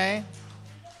 What's her name?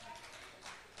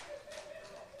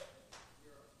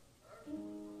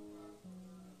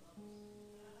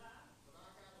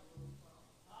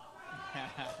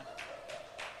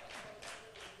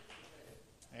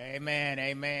 Amen,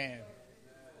 amen.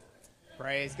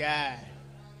 Praise God.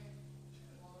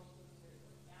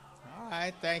 All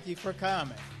right, thank you for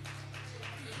coming.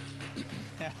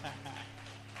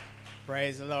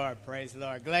 Praise the Lord, praise the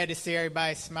Lord. Glad to see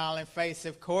everybody's smiling face,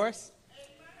 of course.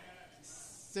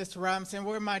 Sister Robinson,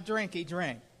 where's my drinky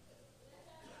drink?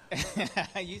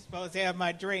 You supposed to have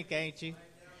my drink, ain't you?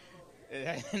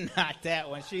 Not that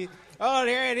one. Oh,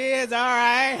 there it is. All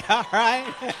right, all right.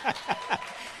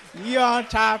 You on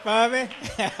top of it?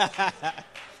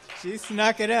 She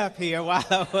snuck it up here while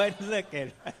I wasn't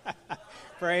looking.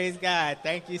 Praise God.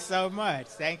 Thank you so much.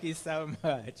 Thank you so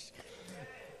much.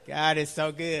 God is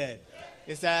so good.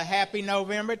 It's a happy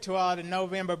November to all the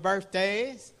November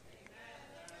birthdays.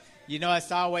 You know,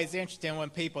 it's always interesting when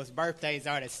people's birthdays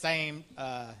are the same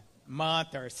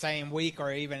month or same week,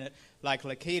 or even like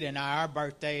Lakita and I, our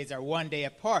birthdays are one day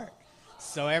apart.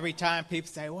 So every time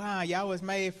people say, wow, y'all was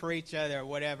made for each other or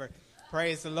whatever,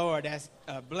 praise the Lord, that's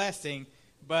a blessing.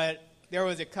 But there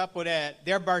was a couple that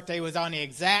their birthday was on the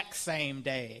exact same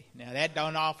day. Now, that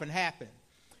don't often happen.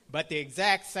 But the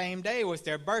exact same day was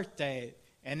their birthday,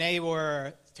 and they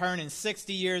were turning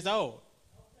 60 years old.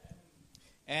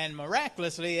 And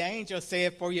miraculously, the angel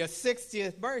said, for your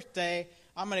 60th birthday,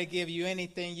 I'm going to give you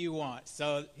anything you want.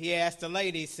 So he asked the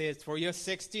lady, he says, for your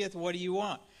 60th, what do you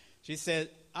want? She said,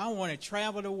 I want to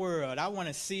travel the world. I want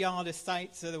to see all the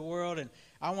sights of the world, and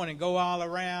I want to go all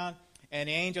around. And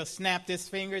the angel snapped his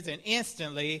fingers, and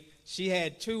instantly she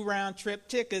had 2 round-trip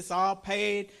tickets all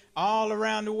paid, all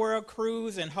around the world,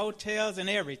 cruise and hotels and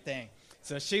everything.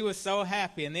 So she was so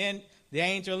happy. And then the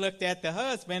angel looked at the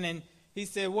husband, and he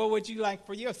said, what would you like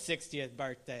for your 60th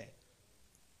birthday?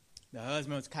 The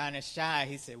husband was kind of shy.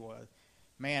 He said, well,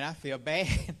 man, I feel bad.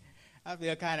 I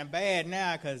feel kind of bad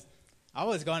now because I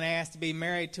was going to ask to be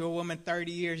married to a woman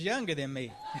 30 years younger than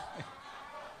me.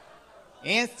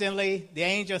 Instantly, the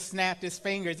angel snapped his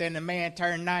fingers and the man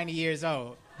turned 90 years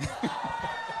old.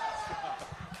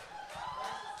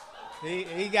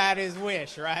 He got his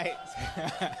wish, right?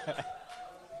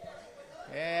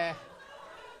 Yeah.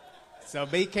 So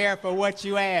be careful what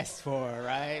you ask for,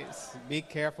 right? Be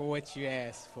careful what you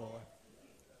ask for.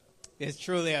 It's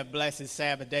truly a blessed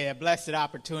Sabbath day, a blessed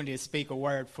opportunity to speak a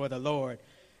word for the Lord.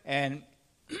 And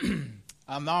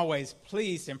I'm always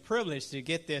pleased and privileged to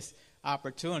get this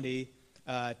opportunity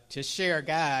to share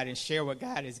God and share what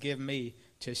God has given me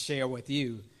to share with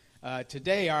you.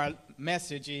 Today our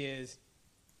message is,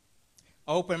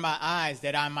 open my eyes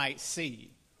that I might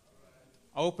see.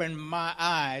 Open my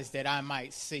eyes that I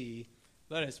might see.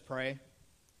 Let us pray.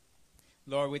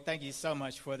 Lord, we thank you so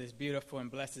much for this beautiful and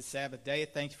blessed Sabbath day.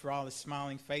 Thank you for all the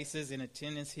smiling faces in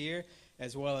attendance here,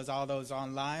 as well as all those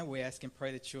online. We ask and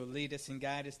pray that you will lead us and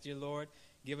guide us, dear Lord.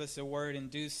 Give us a word in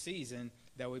due season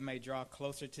that we may draw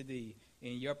closer to thee.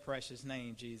 In your precious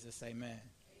name, Jesus, amen.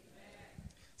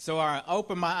 So our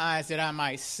open my eyes that I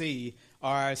might see,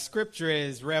 our scripture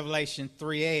is Revelation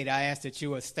 3:8. I ask that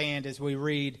you will stand as we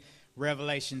read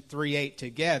Revelation 3:8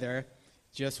 together.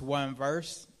 Just one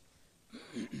verse.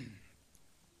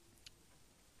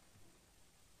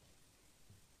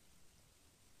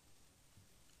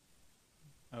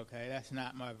 Okay, that's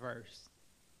not my verse.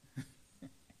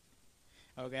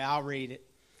 Okay, I'll read it.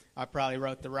 I probably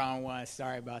wrote the wrong one.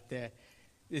 Sorry about that.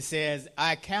 It says,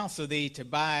 I counsel thee to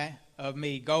buy of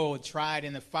me gold tried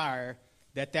in the fire,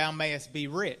 that thou mayest be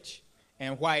rich,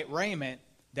 and white raiment,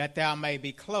 that thou may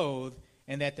be clothed,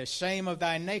 and that the shame of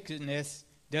thy nakedness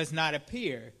does not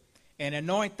appear, and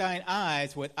anoint thine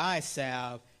eyes with eye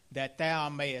salve, that thou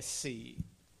mayest see.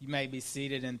 You may be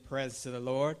seated in the presence of the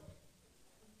Lord.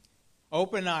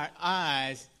 Open our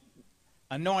eyes,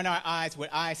 anoint our eyes with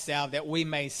eye salve, that we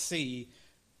may see.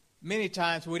 Many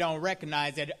times we don't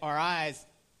recognize that our eyes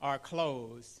are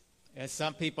closed. As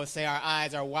some people say, our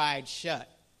eyes are wide shut.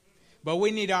 But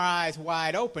we need our eyes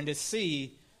wide open to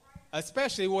see,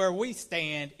 especially where we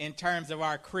stand in terms of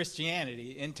our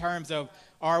Christianity, in terms of,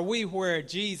 are we where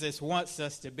Jesus wants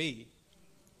us to be?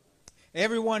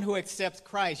 Everyone who accepts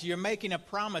Christ, you're making a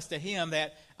promise to him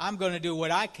that I'm going to do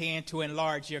what I can to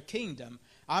enlarge your kingdom.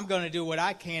 I'm going to do what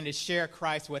I can to share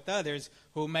Christ with others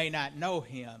who may not know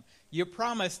him. You're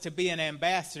promised to be an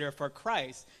ambassador for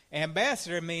Christ.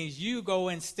 Ambassador means you go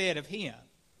instead of him.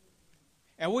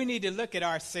 And we need to look at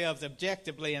ourselves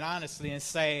objectively and honestly and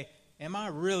say, am I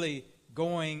really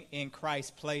going in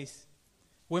Christ's place?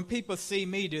 When people see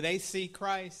me, do they see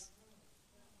Christ?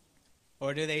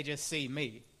 Or do they just see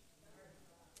me?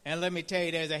 And let me tell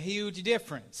you, there's a huge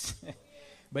difference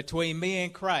between me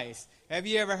and Christ. Have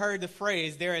you ever heard the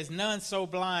phrase, there is none so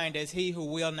blind as he who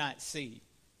will not see?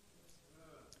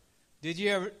 Did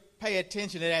you ever pay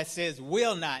attention to that? It says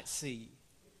will not see.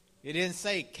 It didn't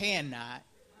say cannot.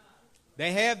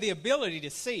 They have the ability to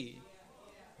see.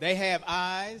 They have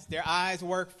eyes. Their eyes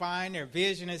work fine. Their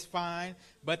vision is fine.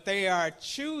 But they are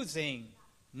choosing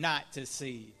not to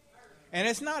see. And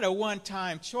it's not a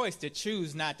one-time choice to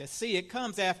choose not to see. It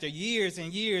comes after years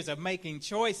and years of making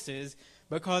choices,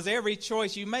 because every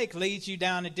choice you make leads you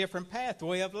down a different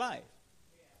pathway of life.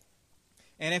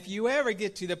 And if you ever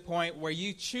get to the point where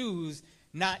you choose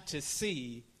not to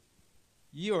see,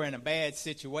 you're in a bad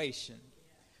situation,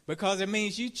 because it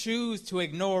means you choose to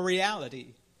ignore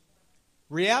reality.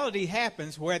 Reality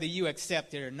happens whether you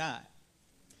accept it or not.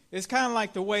 It's kind of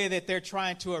like the way that they're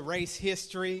trying to erase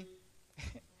history.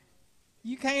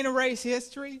 You can't erase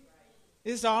history.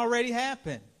 It's already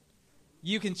happened.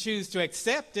 You can choose to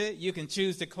accept it. You can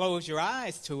choose to close your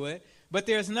eyes to it. But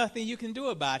there's nothing you can do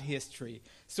about history.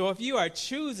 So if you are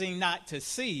choosing not to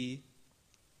see,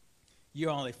 you're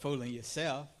only fooling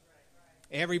yourself.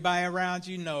 Everybody around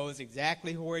you knows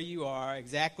exactly where you are,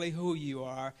 exactly who you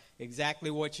are,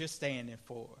 exactly what you're standing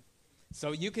for.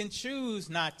 So you can choose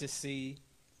not to see,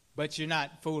 but you're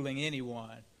not fooling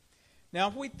anyone. Now,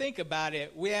 if we think about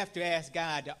it, we have to ask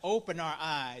God to open our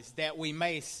eyes that we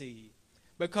may see,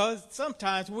 because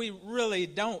sometimes we really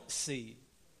don't see.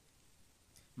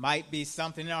 Might be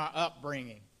something in our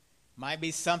upbringing. Might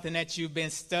be something that you've been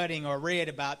studying or read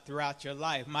about throughout your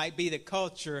life. Might be the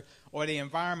culture or the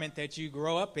environment that you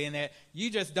grow up in that you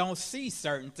just don't see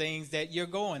certain things that you're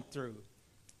going through.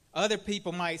 Other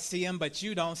people might see them, but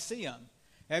you don't see them.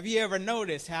 Have you ever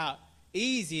noticed how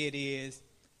easy it is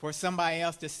for somebody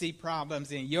else to see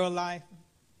problems in your life?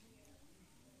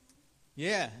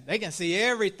 Yeah, they can see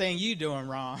everything you're doing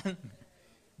wrong.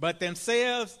 But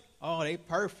themselves, oh, they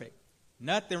perfect.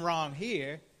 Nothing wrong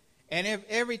here. And if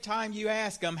every time you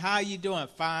ask them, how you doing?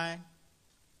 Fine.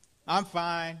 I'm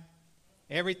fine.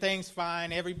 Everything's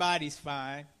fine. Everybody's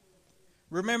fine.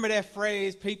 Remember that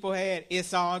phrase people had,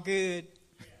 it's all good?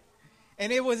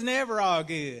 And it was never all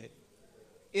good.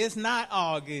 It's not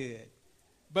all good.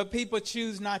 But people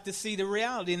choose not to see the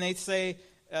reality, and they say,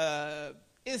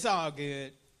 it's all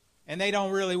good. And they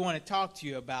don't really want to talk to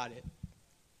you about it.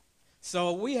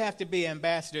 So we have to be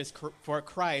ambassadors for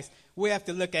Christ. We have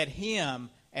to look at him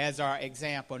as our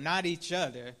example, not each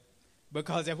other.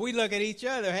 Because if we look at each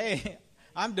other, hey,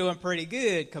 I'm doing pretty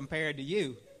good compared to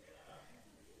you.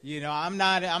 You know, I'm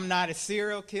not a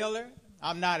serial killer.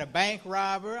 I'm not a bank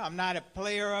robber. I'm not a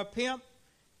player or a pimp.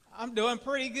 I'm doing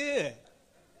pretty good.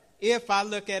 If I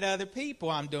look at other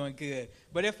people, I'm doing good.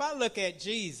 But if I look at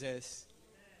Jesus,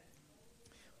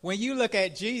 when you look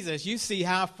at Jesus, you see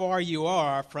how far you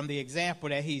are from the example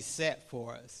that he set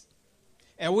for us.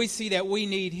 And we see that we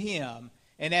need him,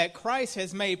 and that Christ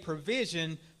has made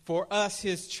provision for us,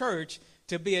 his church,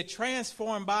 to be a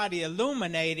transformed body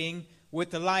illuminating with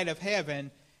the light of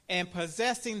heaven and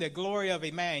possessing the glory of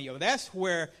Emmanuel. That's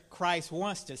where Christ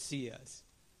wants to see us.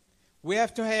 We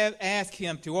have to ask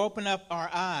him to open up our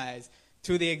eyes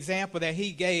to the example that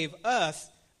he gave us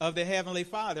of the Heavenly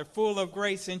Father, full of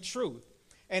grace and truth.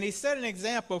 And he set an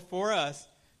example for us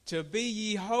to be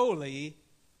ye holy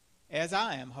as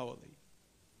I am holy.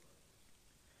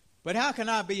 But how can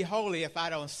I be holy if I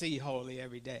don't see holy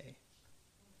every day?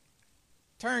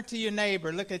 Turn to your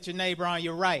neighbor. Look at your neighbor on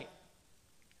your right.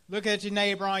 Look at your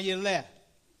neighbor on your left.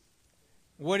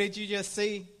 What did you just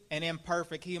see? An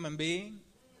imperfect human being?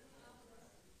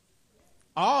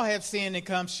 All have sinned and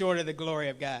come short of the glory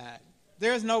of God.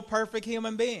 There's no perfect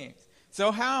human beings. So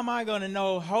how am I going to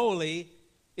know holy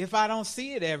if I don't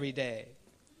see it every day?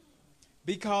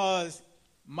 Because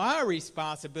my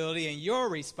responsibility and your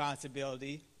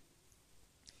responsibility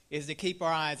is to keep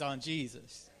our eyes on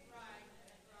Jesus.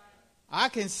 I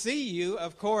can see you.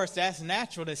 Of course, that's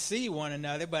natural to see one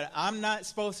another, but I'm not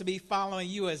supposed to be following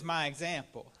you as my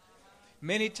example.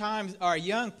 Many times our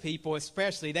young people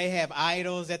especially, they have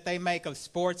idols that they make of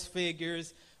sports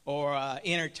figures or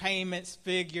entertainment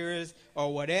figures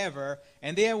or whatever.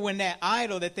 And then when that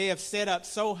idol that they have set up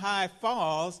so high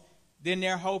falls, then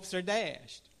their hopes are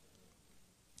dashed.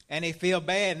 And they feel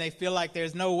bad, and they feel like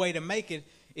there's no way to make it.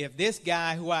 If this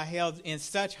guy who I held in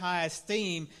such high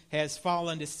esteem has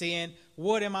fallen to sin,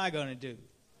 what am I going to do?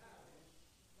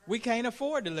 We can't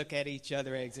afford to look at each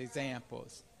other as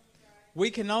examples.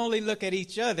 We can only look at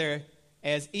each other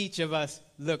as each of us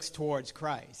looks towards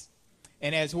Christ.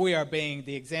 And as we are being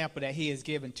the example that he has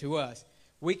given to us.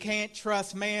 We can't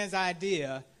trust man's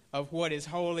idea of what is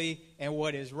holy and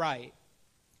what is right.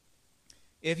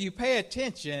 If you pay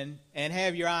attention and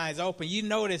have your eyes open, you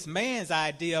notice man's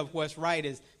idea of what's right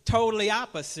is totally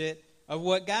opposite of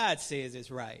what God says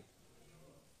is right.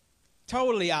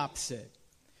 Totally opposite.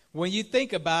 When you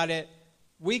think about it,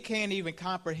 we can't even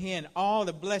comprehend all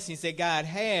the blessings that God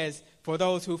has for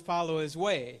those who follow his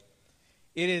way.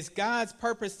 It is God's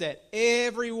purpose that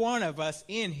every one of us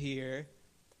in here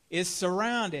is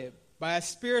surrounded by a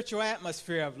spiritual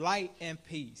atmosphere of light and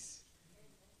peace.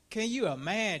 Can you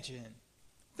imagine?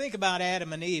 Think about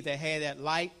Adam and Eve that had that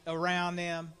light around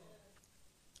them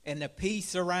and the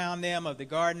peace around them of the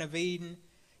Garden of Eden.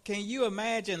 Can you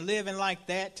imagine living like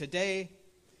that today,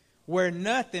 where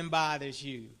nothing bothers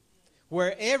you,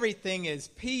 where everything is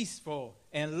peaceful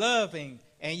and loving,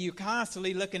 and you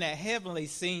constantly looking at heavenly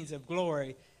scenes of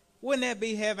glory? Wouldn't that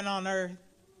be heaven on earth?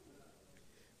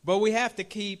 But we have to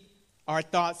keep our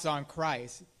thoughts on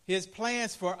Christ. His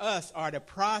plans for us are to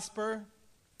prosper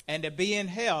and to be in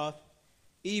health,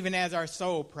 even as our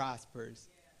soul prospers.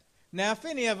 Now, if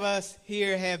any of us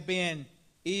here have been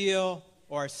ill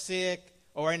or sick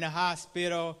or in the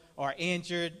hospital or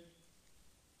injured,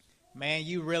 man,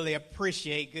 you really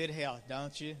appreciate good health,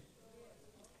 don't you?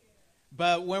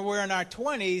 But when we're in our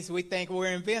 20s, we think we're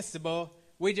invincible.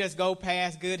 We just go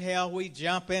past good health. We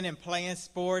jumping and playing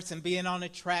sports and being on the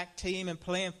track team and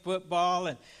playing football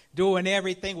and doing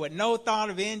everything with no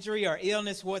thought of injury or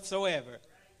illness whatsoever.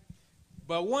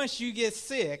 But once you get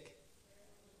sick,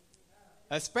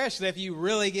 especially if you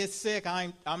really get sick,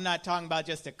 I'm not talking about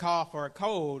just a cough or a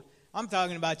cold. I'm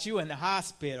talking about you in the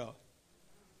hospital.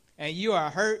 And you are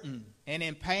hurting and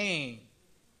in pain.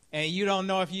 And you don't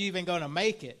know if you're even going to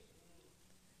make it.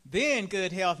 Then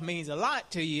good health means a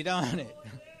lot to you, don't it?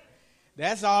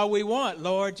 That's all we want.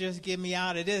 Lord, just get me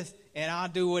out of this and I'll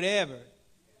do whatever.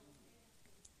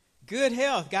 Good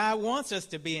health. God wants us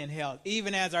to be in health,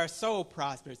 even as our soul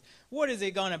prospers. What is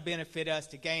it going to benefit us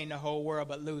to gain the whole world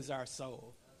but lose our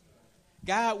soul?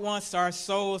 God wants our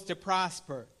souls to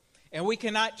prosper. And we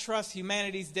cannot trust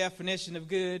humanity's definition of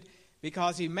good,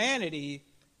 because humanity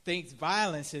thinks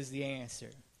violence is the answer.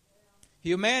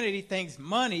 Humanity thinks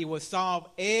money will solve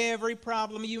every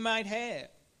problem you might have.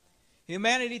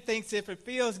 Humanity thinks if it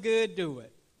feels good, do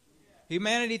it.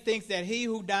 Humanity thinks that he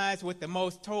who dies with the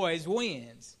most toys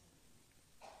wins.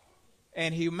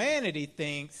 And humanity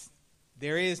thinks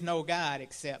there is no God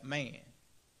except man.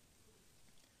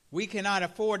 We cannot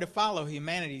afford to follow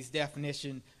humanity's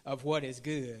definition of what is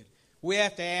good. We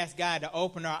have to ask God to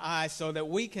open our eyes so that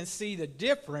we can see the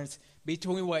difference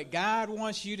between what God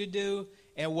wants you to do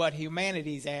and what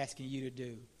humanity is asking you to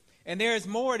do. And there is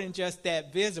more than just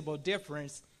that visible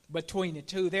difference between the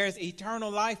two. There's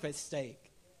eternal life at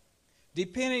stake.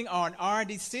 Depending on our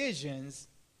decisions,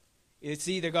 it's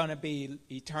either going to be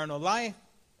eternal life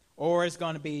or it's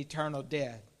going to be eternal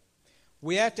death.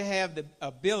 We have to have the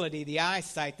ability, the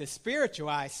eyesight, the spiritual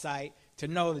eyesight to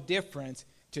know the difference,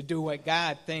 to do what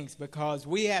God thinks, because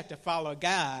we have to follow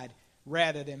God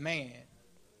rather than man.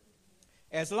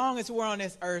 As long as we're on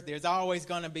this earth, there's always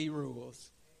going to be rules.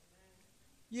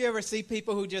 You ever see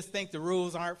people who just think the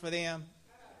rules aren't for them?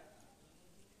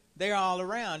 They're all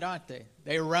around, aren't they?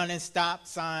 They're running stop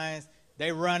signs.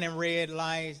 They're running red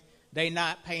lights. They're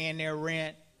not paying their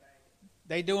rent.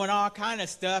 They're doing all kind of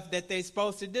stuff that they're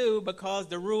supposed to do because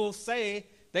the rules say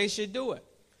they should do it.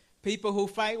 People who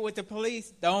fight with the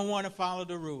police don't want to follow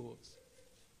the rules.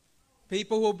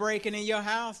 People who are breaking in your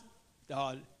house,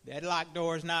 oh, that locked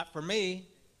door is not for me.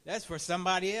 That's for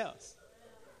somebody else.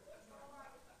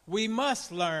 We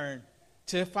must learn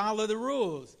to follow the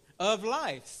rules of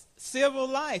life, civil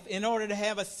life, in order to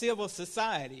have a civil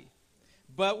society.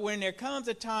 But when there comes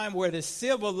a time where the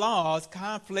civil laws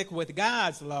conflict with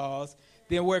God's laws,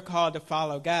 then we're called to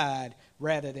follow God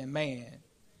rather than man.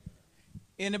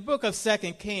 In the book of 2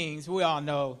 Kings, we all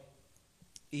know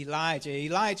Elijah.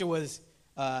 Elijah was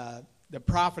the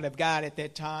prophet of God at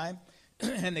that time.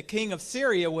 And the king of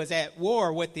Syria was at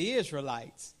war with the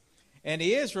Israelites. And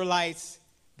the Israelites,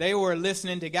 they were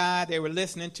listening to God. They were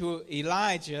listening to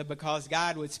Elijah because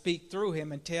God would speak through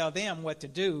him and tell them what to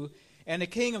do. And the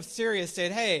king of Syria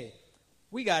said, hey,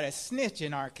 we got a snitch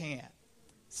in our camp.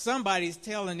 Somebody's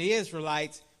telling the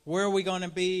Israelites where are we going to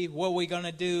be, what are we going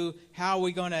to do, how are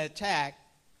we going to attack?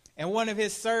 And one of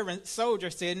his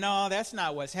soldiers said, no, that's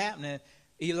not what's happening.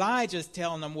 Elijah's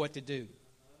telling them what to do.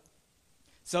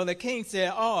 So the king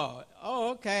said, oh,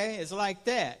 okay, it's like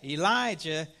that.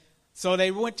 Elijah, so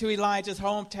they went to Elijah's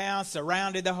hometown,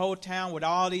 surrounded the whole town with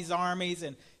all these armies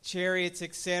and chariots,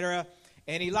 etc.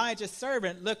 And Elijah's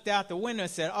servant looked out the window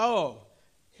and said, oh,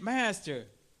 master,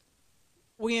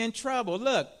 we in trouble.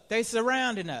 Look, they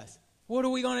surrounding us. What are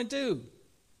we going to do?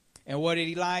 And what did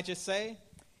Elijah say?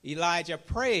 Elijah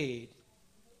prayed.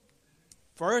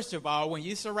 First of all, when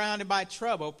you're surrounded by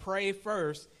trouble, pray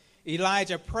first.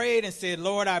 Elijah prayed and said,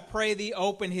 Lord, I pray thee,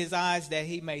 open his eyes that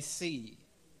he may see.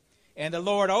 And the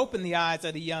Lord opened the eyes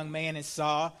of the young man and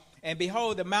saw, and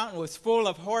behold, the mountain was full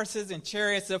of horses and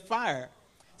chariots of fire,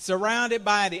 surrounded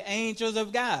by the angels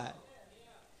of God.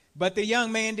 But the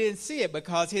young man didn't see it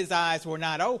because his eyes were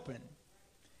not open.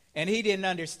 And he didn't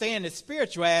understand the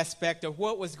spiritual aspect of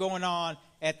what was going on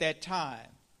at that time.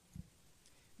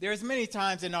 There's many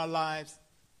times in our lives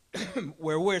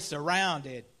where we're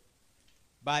surrounded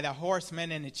by the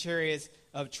horsemen and the chariots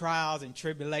of trials and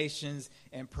tribulations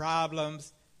and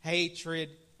problems,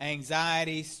 hatred,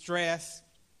 anxiety, stress,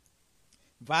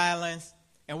 violence,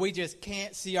 and we just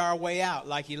can't see our way out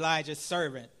like Elijah's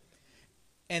servant.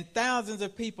 And thousands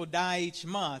of people die each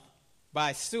month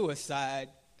by suicide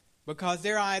because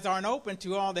their eyes aren't open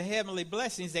to all the heavenly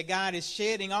blessings that God is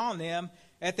shedding on them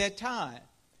at that time.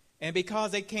 And because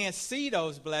they can't see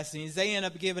those blessings, they end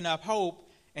up giving up hope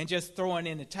and just throwing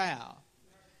in the towel.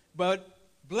 But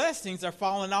blessings are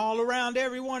falling all around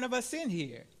every one of us in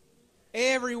here.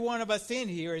 Every one of us in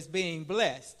here is being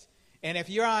blessed. And if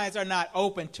your eyes are not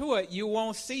open to it, you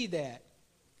won't see that.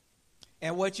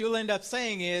 And what you'll end up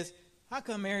saying is, how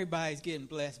come everybody's getting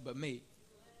blessed but me?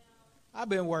 I've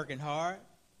been working hard.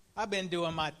 I've been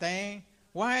doing my thing.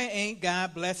 Why ain't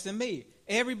God blessing me?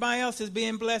 Everybody else is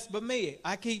being blessed but me.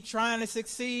 I keep trying to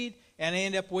succeed and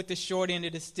end up with the short end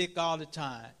of the stick all the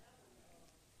time.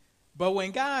 But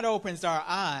when God opens our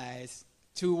eyes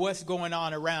to what's going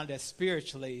on around us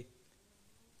spiritually,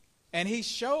 and he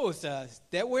shows us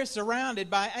that we're surrounded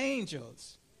by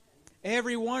angels.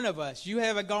 Every one of us, you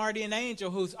have a guardian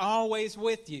angel who's always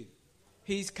with you.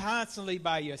 He's constantly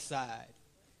by your side.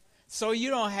 So you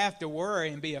don't have to worry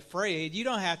and be afraid. You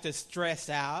don't have to stress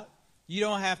out. You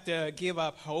don't have to give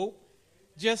up hope.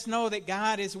 Just know that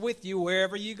God is with you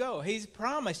wherever you go. He's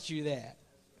promised you that.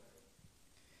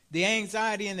 The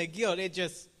anxiety and the guilt, it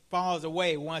just falls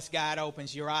away once God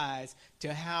opens your eyes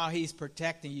to how he's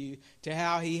protecting you, to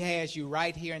how he has you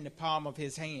right here in the palm of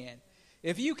his hand.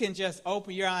 If you can just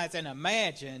open your eyes and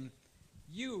imagine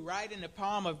you right in the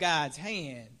palm of God's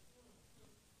hand,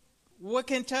 what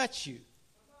can touch you?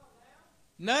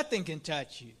 Nothing can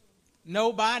touch you.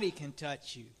 Nobody can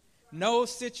touch you. No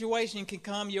situation can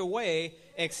come your way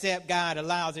except God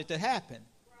allows it to happen.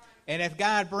 And if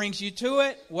God brings you to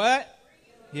it, what?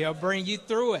 He'll bring you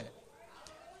through it.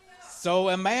 So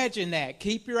imagine that.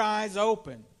 Keep your eyes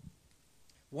open.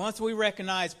 Once we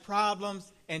recognize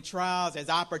problems and trials as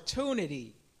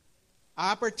opportunity,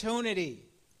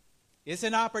 it's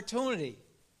an opportunity.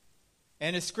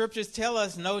 And the scriptures tell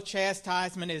us no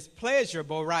chastisement is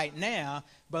pleasurable right now,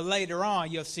 but later on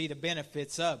you'll see the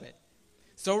benefits of it.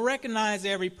 So recognize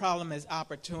every problem as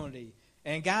opportunity.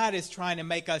 And God is trying to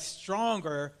make us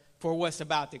stronger for what's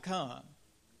about to come.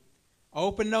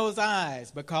 Open those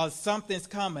eyes because something's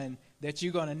coming that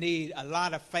you're going to need a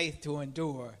lot of faith to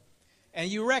endure. And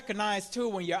you recognize, too,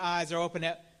 when your eyes are open,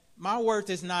 that my worth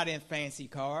is not in fancy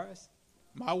cars.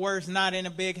 My worth's not in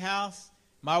a big house.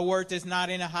 My worth is not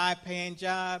in a high-paying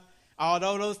job.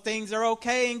 Although those things are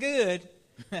okay and good,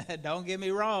 don't get me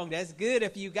wrong, that's good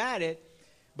if you got it,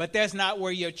 but that's not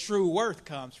where your true worth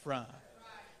comes from.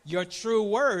 Your true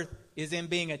worth is in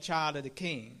being a child of the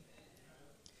King.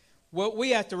 What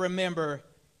we have to remember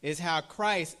is how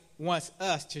Christ wants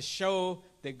us to show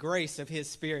the grace of his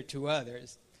Spirit to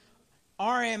others.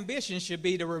 Our ambition should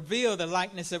be to reveal the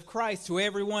likeness of Christ to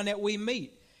everyone that we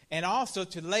meet, and also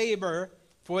to labor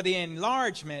for the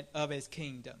enlargement of his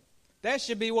kingdom. That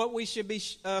should be what we should be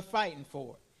fighting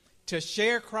for, to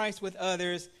share Christ with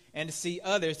others and to see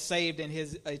others saved in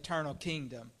his eternal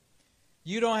kingdom.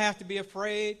 You don't have to be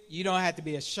afraid. You don't have to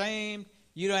be ashamed.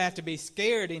 You don't have to be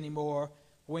scared anymore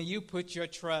when you put your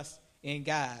trust in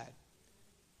God.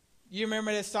 You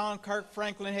remember that song Kirk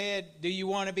Franklin had, Do You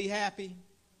Want to Be Happy?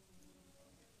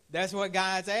 That's what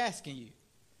God's asking you.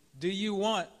 Do you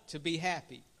want to be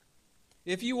happy?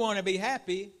 If you want to be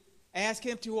happy, ask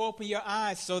him to open your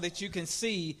eyes so that you can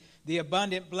see the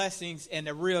abundant blessings and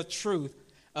the real truth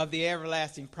of the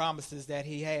everlasting promises that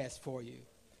he has for you.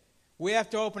 We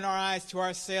have to open our eyes to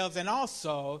ourselves, and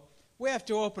also we have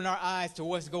to open our eyes to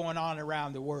what's going on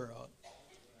around the world.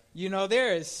 You know,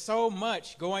 there is so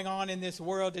much going on in this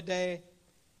world today.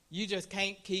 You just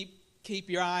can't keep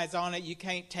your eyes on it. You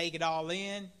can't take it all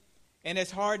in. And it's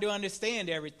hard to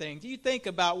understand everything. Do you think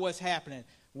about what's happening?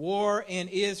 War in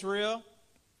Israel,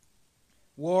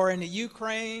 war in the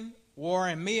Ukraine, war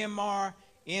in Myanmar,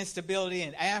 instability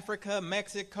in Africa,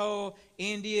 Mexico,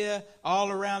 India,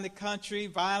 all around the country,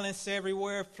 violence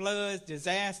everywhere, floods,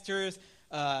 disasters,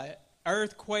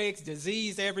 earthquakes,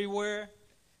 disease everywhere.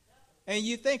 And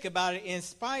you think about it, in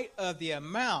spite of the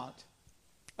amount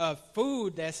of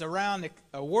food that's around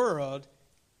the world,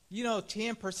 you know,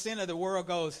 10% of the world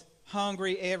goes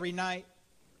hungry every night.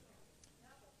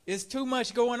 There's too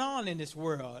much going on in this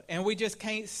world, and we just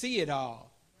can't see it all.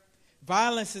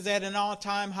 Violence is at an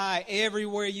all-time high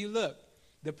everywhere you look.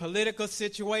 The political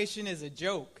situation is a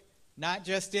joke, not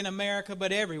just in America,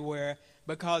 but everywhere,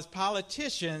 because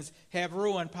politicians have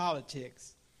ruined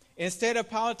politics. Instead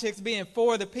of politics being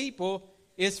for the people,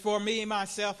 it's for me,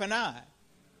 myself, and I.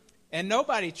 And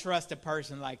nobody trusts a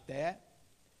person like that.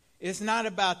 It's not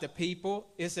about the people.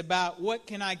 It's about what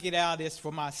can I get out of this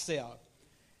for myself.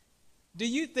 Do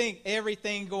you think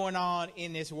everything going on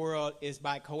in this world is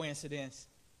by coincidence?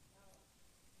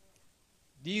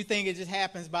 Do you think it just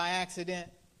happens by accident?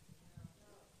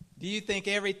 Do you think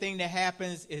everything that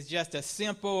happens is just a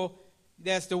simple,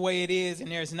 that's the way it is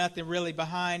and there's nothing really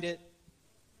behind it?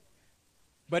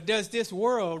 But does this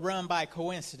world run by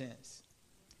coincidence?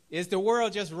 Is the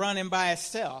world just running by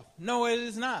itself? No, it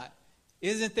is not.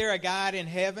 Isn't there a God in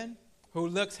heaven who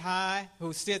looks high,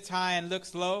 who sits high and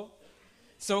looks low?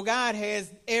 So God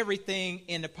has everything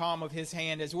in the palm of his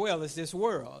hand as well as this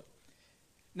world.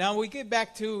 Now we get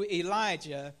back to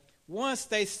Elijah. Once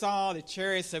they saw the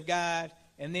chariots of God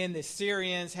and then the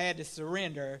Syrians had to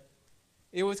surrender,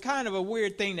 it was kind of a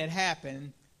weird thing that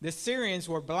happened. The Syrians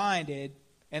were blinded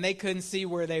and they couldn't see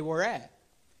where they were at.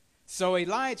 So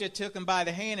Elijah took them by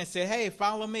the hand and said, hey,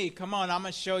 follow me. Come on, I'm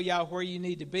going to show y'all where you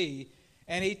need to be.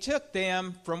 And he took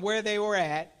them from where they were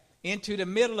at into the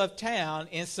middle of town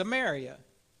in Samaria.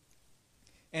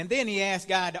 And then he asked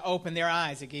God to open their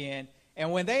eyes again.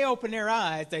 And when they opened their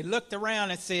eyes, they looked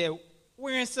around and said,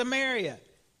 we're in Samaria.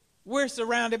 We're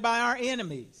surrounded by our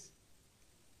enemies.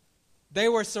 They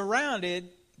were surrounded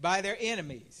by their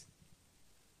enemies.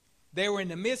 They were in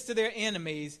the midst of their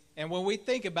enemies. And when we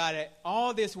think about it,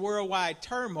 all this worldwide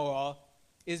turmoil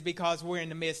is because we're in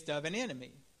the midst of an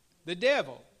enemy, the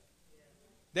devil.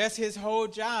 That's his whole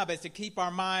job, is to keep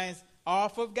our minds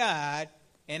off of God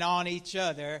and on each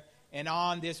other and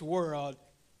on this world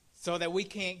so that we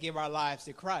can't give our lives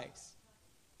to Christ.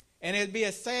 And it'd be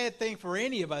a sad thing for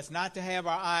any of us not to have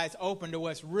our eyes open to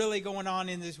what's really going on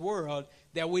in this world,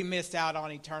 that we missed out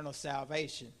on eternal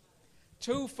salvation.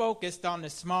 Too focused on the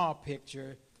small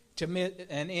picture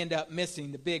and end up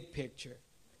missing the big picture.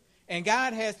 And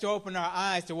God has to open our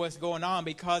eyes to what's going on,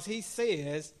 because he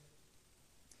says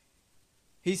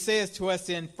to us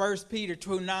in 1 Peter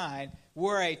 2:9,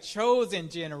 we're a chosen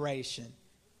generation,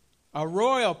 a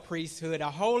royal priesthood, a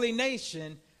holy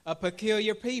nation, a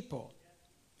peculiar people,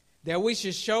 that we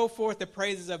should show forth the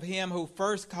praises of him who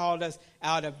first called us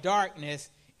out of darkness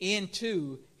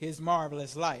into his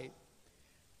marvelous light.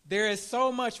 There is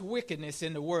so much wickedness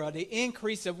in the world. The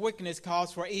increase of wickedness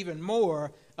calls for even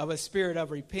more of a spirit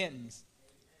of repentance.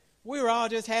 We were all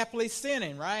just happily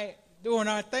sinning, right? Doing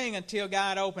our thing until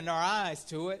God opened our eyes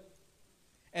to it.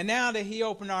 And now that he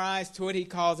opened our eyes to it, he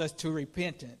calls us to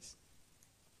repentance.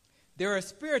 There are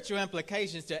spiritual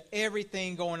implications to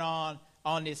everything going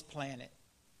on this planet.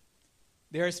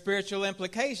 There are spiritual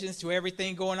implications to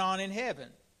everything going on in heaven.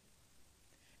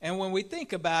 And when we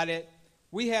think about it,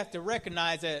 we have to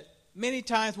recognize that many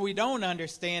times we don't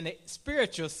understand the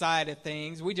spiritual side of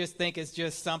things. We just think it's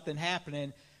just something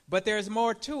happening. But there's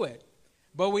more to it.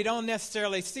 But we don't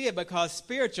necessarily see it, because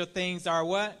spiritual things are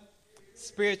what?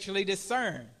 Spiritually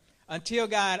discerned. Until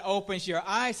God opens your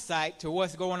eyesight to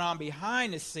what's going on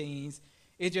behind the scenes,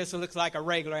 it just looks like a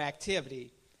regular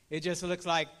activity. It just looks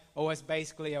like, oh, it's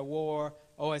basically a war.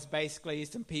 Oh, it's basically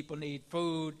some people need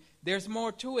food. There's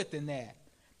more to it than that.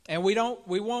 And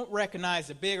we won't recognize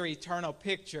the bigger eternal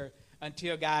picture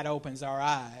until God opens our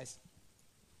eyes.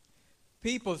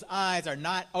 People's eyes are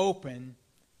not open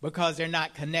because they're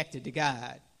not connected to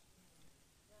God.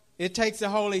 It takes the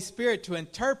Holy Spirit to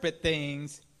interpret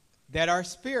things that are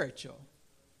spiritual.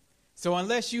 So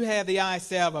unless you have the eye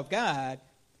salve of God,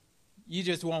 you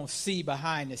just won't see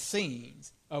behind the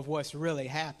scenes of what's really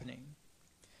happening.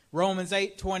 Romans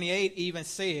 8:28 even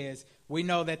says, we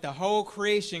know that the whole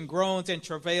creation groans and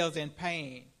travails in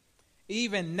pain.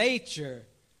 Even nature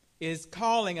is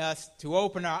calling us to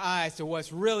open our eyes to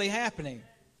what's really happening.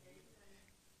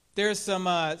 There's some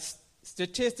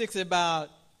statistics about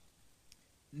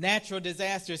natural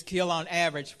disasters kill on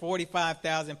average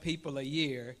 45,000 people a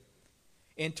year.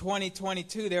 In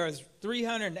 2022, there was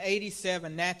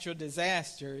 387 natural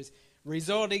disasters,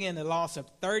 resulting in the loss of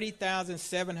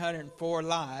 30,704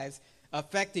 lives,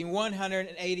 affecting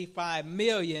 185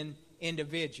 million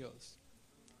individuals.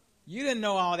 You didn't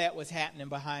know all that was happening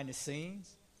behind the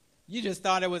scenes. You just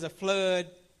thought it was a flood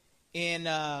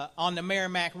on the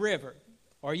Merrimack River,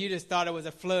 or you just thought it was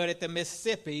a flood at the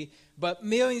Mississippi, but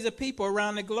millions of people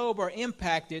around the globe are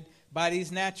impacted by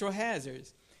these natural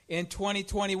hazards. In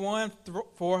 2021,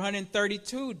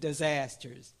 432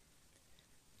 disasters,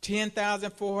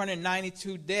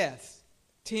 10,492 deaths,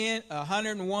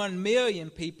 101 million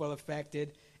people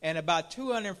affected, and about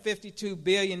 $252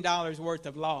 billion worth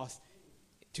of loss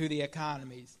to the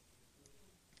economies.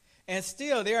 And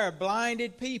still, there are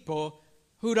blinded people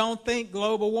who don't think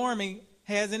global warming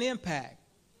has an impact.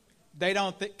 They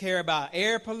don't care about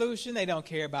air pollution. They don't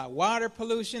care about water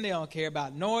pollution. They don't care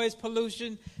about noise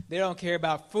pollution. They don't care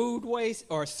about food waste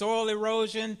or soil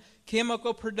erosion,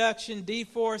 chemical production,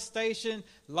 deforestation,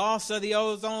 loss of the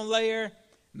ozone layer,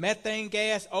 methane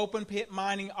gas, open pit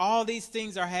mining. All these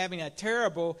things are having a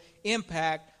terrible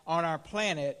impact on our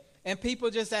planet. And people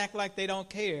just act like they don't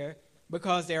care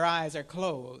because their eyes are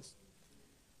closed.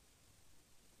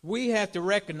 We have to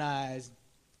recognize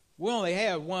we only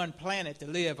have one planet to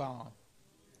live on.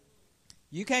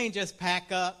 You can't just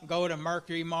pack up, go to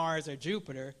Mercury, Mars, or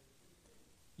Jupiter.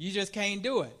 You just can't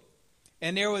do it.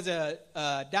 And there was a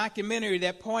documentary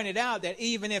that pointed out that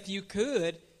even if you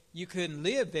could, you couldn't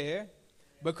live there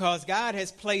because God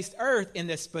has placed Earth in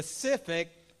the specific,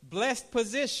 blessed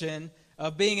position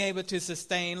of being able to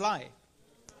sustain life.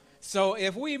 So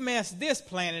if we mess this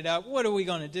planet up, what are we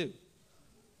going to do?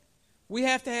 We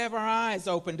have to have our eyes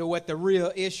open to what the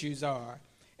real issues are.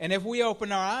 And if we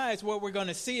open our eyes, what we're going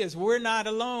to see is we're not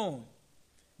alone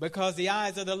because the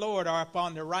eyes of the Lord are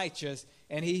upon the righteous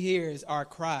and he hears our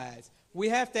cries. We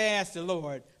have to ask the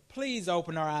Lord, please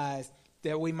open our eyes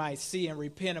that we might see and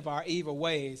repent of our evil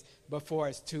ways before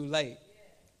it's too late.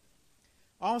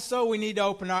 Also, we need to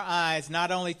open our eyes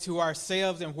not only to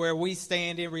ourselves and where we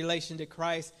stand in relation to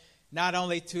Christ, not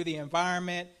only to the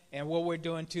environment and what we're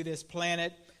doing to this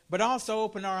planet, but also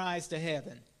open our eyes to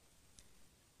heaven.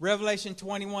 Revelation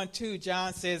 21:2,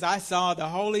 John says, I saw the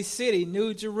holy city,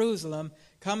 New Jerusalem,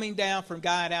 coming down from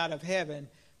God out of heaven,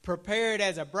 prepared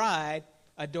as a bride,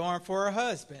 adorned for her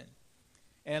husband.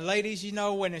 And ladies, you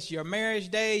know, when it's your marriage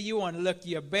day, you want to look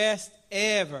your best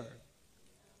ever.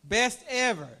 Best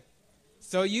ever.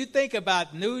 So you think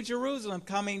about New Jerusalem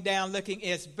coming down looking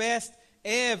its best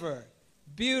ever.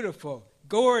 Beautiful,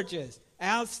 gorgeous,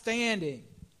 outstanding.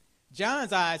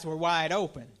 John's eyes were wide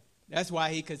open. That's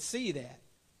why he could see that,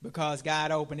 because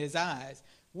God opened his eyes.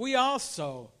 We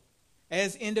also,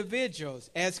 as individuals,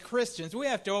 as Christians, we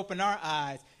have to open our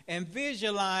eyes and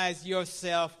visualize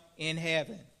yourself in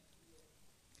heaven.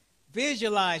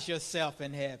 Visualize yourself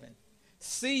in heaven.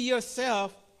 See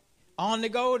yourself on the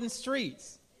golden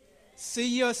streets.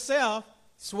 See yourself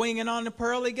swinging on the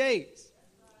pearly gates.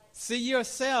 See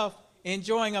yourself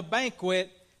enjoying a banquet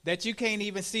that you can't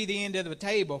even see the end of the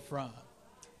table from.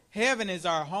 Heaven is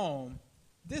our home.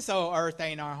 This old earth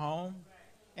ain't our home.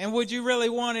 And would you really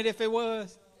want it if it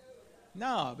was?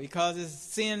 No, because it's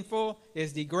sinful,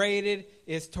 it's degraded,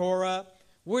 it's tore up.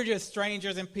 We're just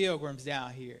strangers and pilgrims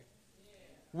down here.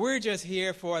 We're just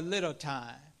here for a little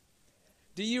time.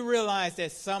 Do you realize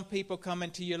that some people come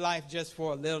into your life just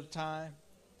for a little time?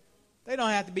 They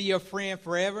don't have to be your friend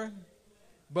forever.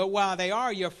 But while they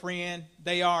are your friend,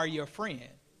 they are your friend.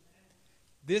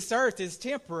 This earth is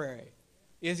temporary.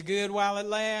 It's good while it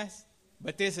lasts,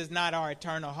 but this is not our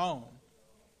eternal home.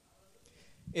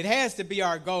 It has to be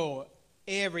our goal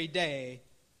every day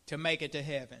to make it to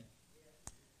heaven.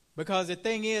 Because the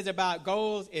thing is about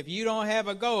goals, if you don't have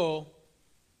a goal,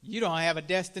 you don't have a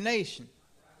destination.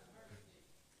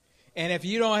 And if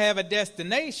you don't have a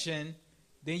destination,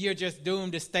 then you're just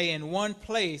doomed to stay in one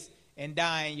place and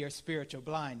die in your spiritual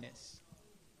blindness.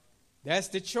 That's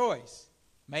the choice.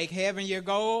 Make heaven your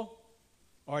goal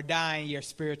or die in your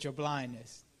spiritual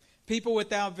blindness. People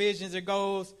without visions or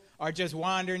goals are just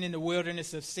wandering in the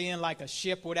wilderness of sin like a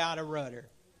ship without a rudder,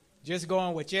 just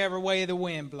going whichever way the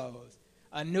wind blows.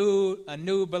 A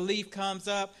new belief comes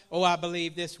up. Oh, I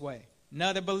believe this way.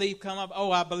 Another belief come up.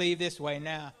 Oh, I believe this way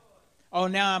now. Oh,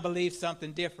 now I believe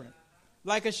something different.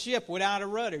 Like a ship without a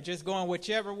rudder, just going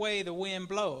whichever way the wind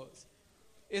blows.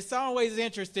 It's always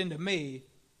interesting to me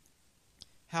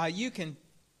how you can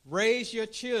raise your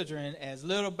children as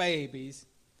little babies,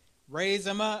 raise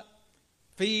them up,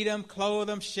 feed them, clothe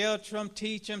them, shelter them,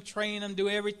 teach them, train them, do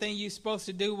everything you're supposed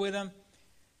to do with them.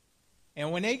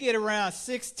 And when they get around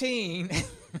 16,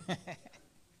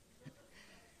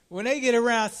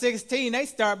 they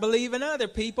start believing other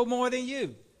people more than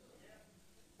you.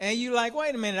 And you like,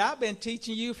 wait a minute, I've been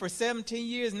teaching you for 17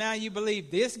 years. Now you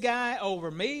believe this guy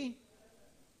over me?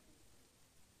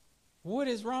 What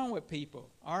is wrong with people?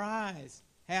 Our eyes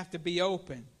have to be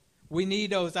open. We need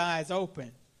those eyes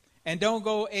open. And don't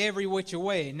go every which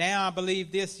way. Now I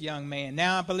believe this young man.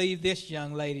 Now I believe this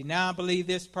young lady. Now I believe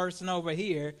this person over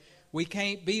here. We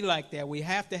can't be like that. We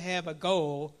have to have a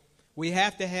goal. We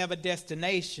have to have a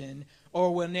destination,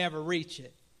 or we'll never reach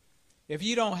it. If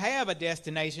you don't have a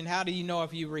destination, how do you know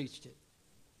if you reached it?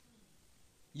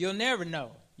 You'll never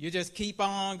know. You just keep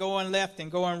on going left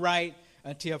and going right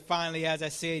until finally, as I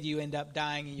said, you end up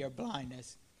dying in your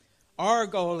blindness. Our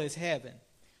goal is heaven.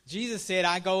 Jesus said,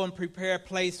 I go and prepare a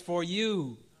place for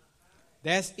you.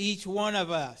 That's each one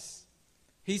of us.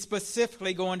 He's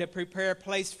specifically going to prepare a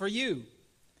place for you.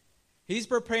 He's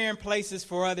preparing places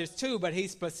for others too, but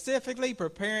he's specifically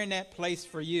preparing that place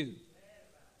for you.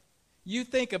 You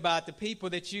think about the people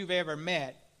that you've ever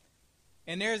met,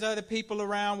 and there's other people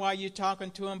around while you're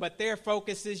talking to them, but their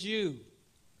focus is you.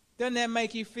 Doesn't that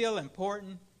make you feel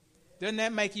important? Doesn't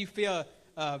that make you feel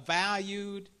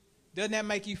valued? Doesn't that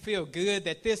make you feel good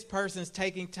that this person's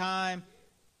taking time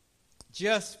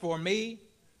just for me?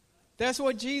 That's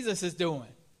what Jesus is doing.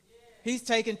 He's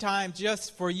taking time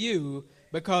just for you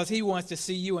because he wants to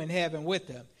see you in heaven with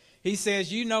him. He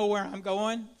says, you know where I'm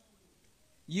going.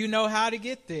 You know how to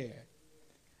get there.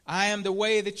 I am the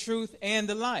way, the truth, and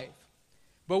the life.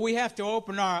 But we have to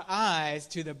open our eyes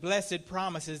to the blessed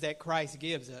promises that Christ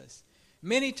gives us.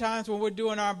 Many times when we're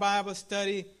doing our Bible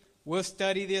study, we'll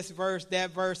study this verse,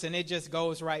 that verse, and it just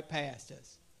goes right past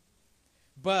us.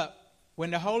 But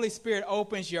when the Holy Spirit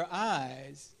opens your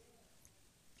eyes,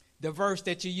 the verse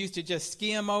that you used to just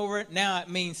skim over, now it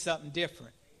means something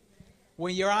different.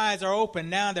 When your eyes are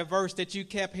open, now the verse that you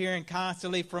kept hearing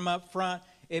constantly from up front,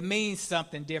 it means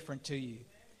something different to you.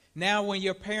 Now when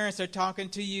your parents are talking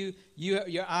to you,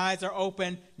 your eyes are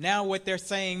open. Now what they're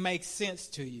saying makes sense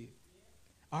to you.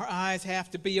 Our eyes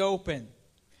have to be open.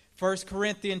 1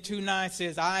 Corinthians 2:9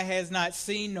 says, eye has not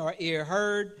seen nor ear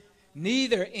heard,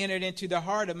 neither entered into the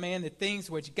heart of man the things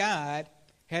which God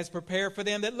has prepared for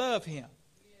them that love him.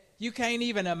 You can't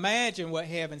even imagine what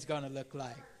heaven's going to look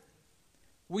like.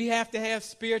 We have to have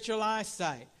spiritual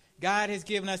eyesight. God has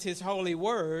given us his holy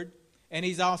word, and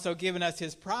he's also given us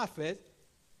his prophet,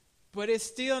 but it's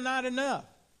still not enough.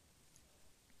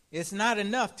 It's not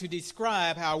enough to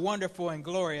describe how wonderful and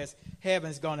glorious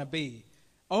heaven's going to be.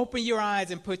 Open your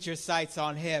eyes and put your sights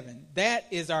on heaven. That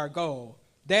is our goal.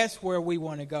 That's where we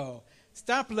want to go.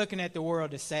 Stop looking at the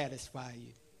world to satisfy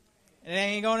you. It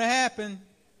ain't going to happen.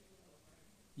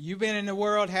 You've been in the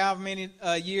world how many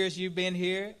years you've been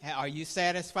here? Are you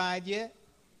satisfied yet?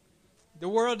 The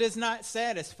world is not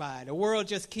satisfied. The world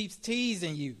just keeps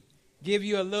teasing you. Give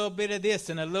you a little bit of this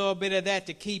and a little bit of that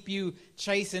to keep you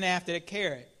chasing after the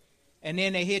carrot. And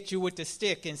then they hit you with the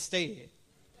stick instead.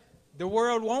 The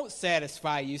world won't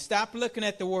satisfy you. Stop looking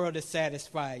at the world to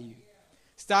satisfy you.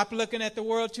 Stop looking at the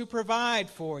world to provide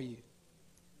for you.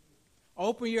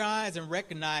 Open your eyes and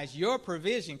recognize your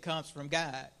provision comes from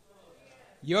God.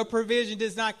 Your provision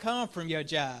does not come from your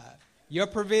job. Your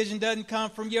provision doesn't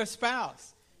come from your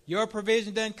spouse. Your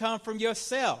provision doesn't come from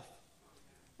yourself.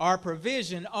 Our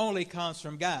provision only comes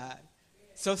from God.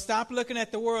 So stop looking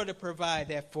at the world to provide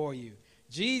that for you.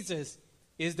 Jesus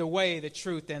is the way, the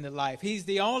truth, and the life. He's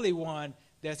the only one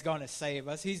that's going to save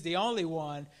us. He's the only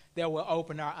one that will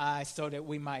open our eyes so that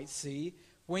we might see.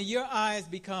 When your eyes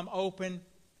become open,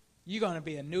 you're going to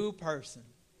be a new person.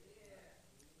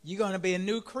 You're going to be a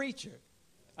new creature,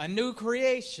 a new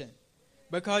creation,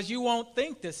 because you won't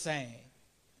think the same.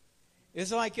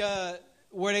 It's like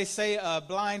where they say a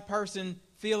blind person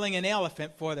feeling an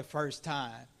elephant for the first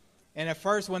time. And the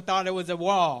first one thought it was a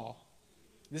wall.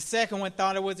 The second one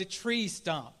thought it was a tree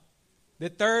stump. The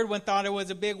third one thought it was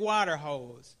a big water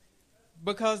hose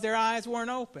because their eyes weren't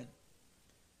open.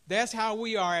 That's how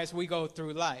we are as we go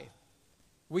through life.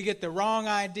 We get the wrong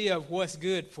idea of what's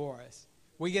good for us.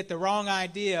 We get the wrong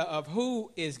idea of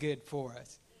who is good for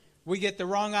us. We get the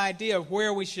wrong idea of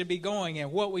where we should be going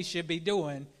and what we should be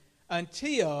doing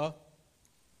until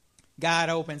God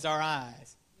opens our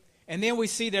eyes. And then we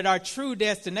see that our true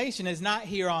destination is not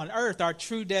here on earth. Our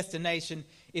true destination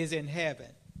is in heaven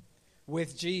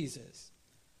with Jesus.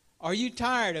 Are you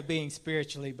tired of being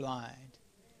spiritually blind?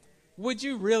 Would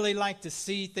you really like to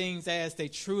see things as they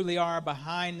truly are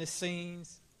behind the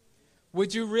scenes?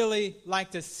 Would you really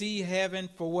like to see heaven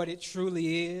for what it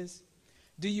truly is?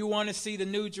 Do you want to see the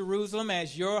New Jerusalem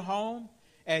as your home,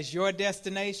 as your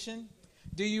destination?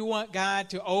 Do you want God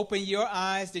to open your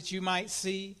eyes that you might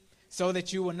see so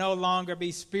that you will no longer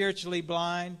be spiritually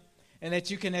blind and that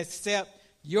you can accept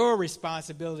your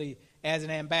responsibility as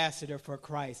an ambassador for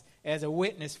Christ, as a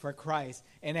witness for Christ,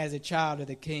 and as a child of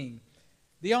the King?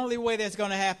 The only way that's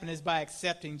going to happen is by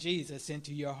accepting Jesus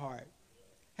into your heart.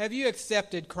 Have you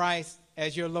accepted Christ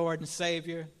as your Lord and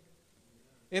Savior?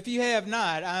 If you have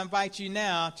not, I invite you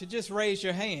now to just raise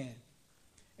your hand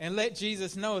and let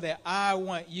Jesus know that I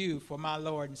want you for my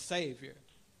Lord and Savior.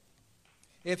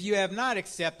 If you have not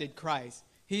accepted Christ,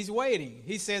 he's waiting.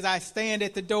 He says, I stand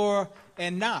at the door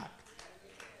and knock.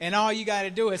 And all you got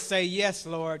to do is say, yes,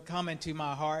 Lord, come into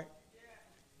my heart.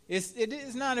 It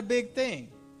is not a big thing.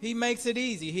 He makes it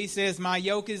easy. He says, my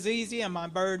yoke is easy and my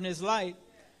burden is light.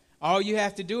 All you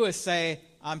have to do is say,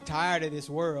 I'm tired of this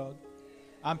world.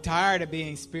 I'm tired of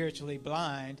being spiritually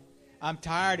blind. I'm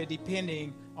tired of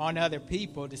depending on other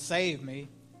people to save me.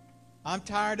 I'm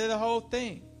tired of the whole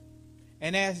thing.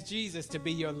 And ask Jesus to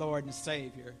be your Lord and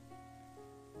Savior.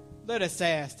 Let us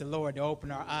ask the Lord to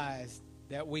open our eyes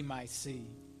that we might see.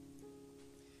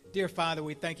 Dear Father,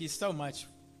 we thank you so much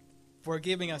for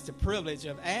giving us the privilege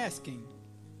of asking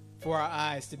for our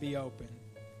eyes to be open.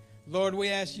 Lord, we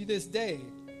ask you this day,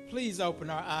 please open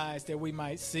our eyes that we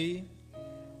might see.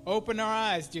 Open our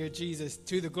eyes, dear Jesus,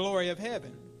 to the glory of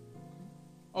heaven.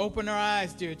 Open our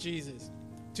eyes, dear Jesus,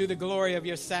 to the glory of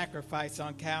your sacrifice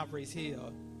on Calvary's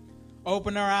hill.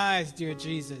 Open our eyes, dear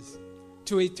Jesus,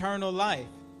 to eternal life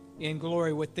in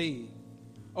glory with thee.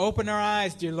 Open our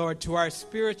eyes, dear Lord, to our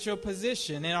spiritual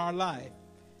position in our life.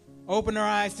 Open our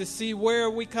eyes to see where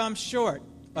we come short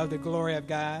of the glory of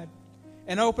God.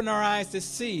 And open our eyes to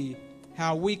see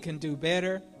how we can do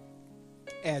better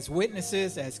as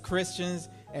witnesses, as Christians,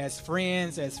 as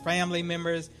friends, as family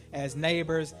members, as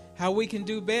neighbors, how we can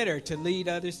do better to lead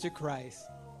others to Christ.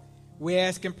 We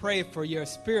ask and pray for your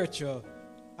spiritual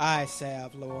eye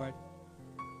salve, Lord.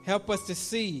 Help us to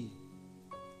see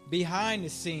behind the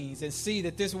scenes and see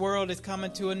that this world is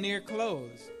coming to a near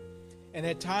close and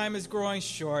that time is growing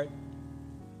short.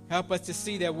 Help us to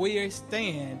see that we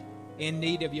stand in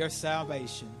need of your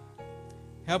salvation.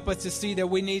 Help us to see that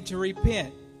we need to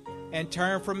repent and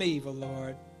turn from evil,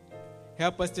 Lord.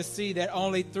 Help us to see that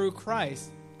only through Christ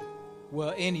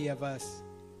will any of us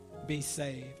be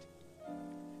saved.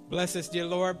 Bless us, dear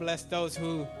Lord. Bless those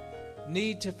who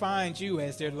need to find you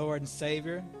as their Lord and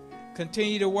Savior.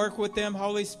 Continue to work with them,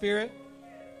 Holy Spirit.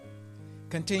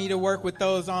 Continue to work with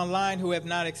those online who have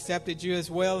not accepted you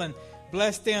as well. And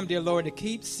bless them, dear Lord, to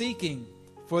keep seeking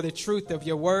for the truth of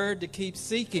your word, to keep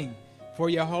seeking for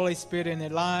your Holy Spirit in their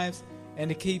lives, and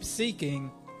to keep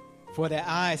seeking for the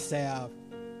eye salve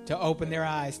to open their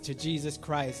eyes to Jesus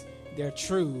Christ, their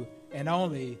true and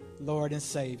only Lord and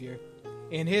Savior.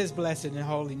 In his blessed and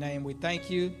holy name, we thank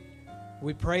you.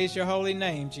 We praise your holy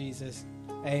name, Jesus.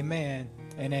 Amen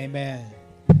and amen.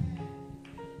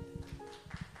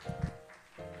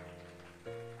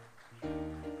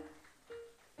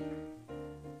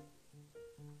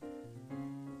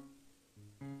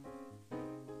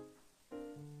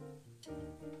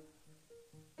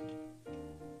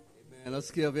 Let's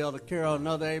give Elder Carol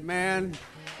another amen.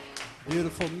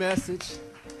 Beautiful message.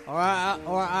 Are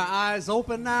our eyes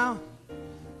open now?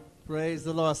 Praise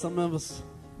the Lord. Some of us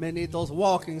may need those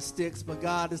walking sticks, but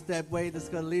God is that way that's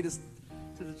going to lead us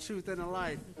to the truth and the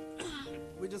light.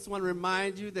 We just want to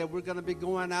remind you that we're going to be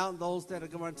going out, and those that are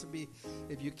going to be,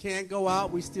 if you can't go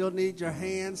out, we still need your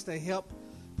hands to help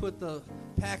put the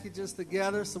packages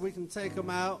together so we can take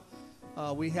them out.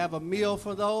 We have a meal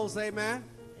for those. Amen.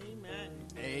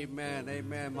 Amen,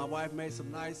 amen. My wife made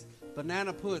some nice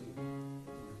banana pudding.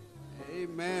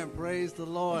 Amen. Praise the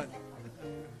Lord.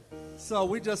 So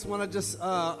we just want to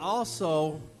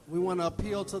also, we want to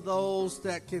appeal to those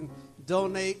that can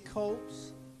donate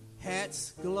coats,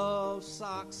 hats, gloves,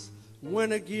 socks,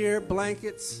 winter gear,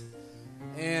 blankets.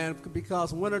 And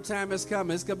because wintertime is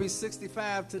coming, it's going to be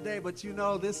 65 today, but you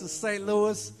know this is St.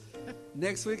 Louis.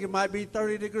 Next week it might be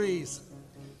 30 degrees.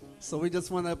 So we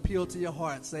just want to appeal to your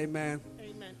hearts. Amen.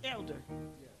 Amen. Elder,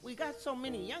 we got so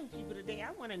many young people today.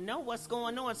 I want to know what's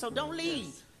going on. So don't leave.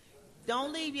 Yes.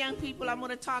 Don't leave, young people. I'm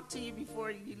going to talk to you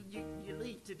before you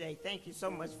leave today. Thank you so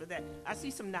much for that. I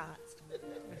see some nods.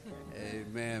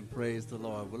 Amen. Praise the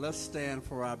Lord. Well, let's stand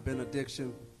for our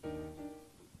benediction.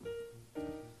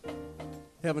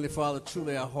 Heavenly Father,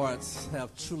 truly our hearts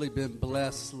have truly been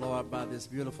blessed, Lord, by this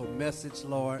beautiful message,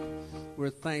 Lord.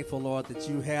 We're thankful, Lord, that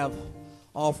you have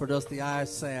offered us the eye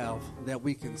salve that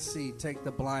we can see. Take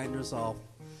the blinders off.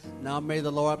 Now may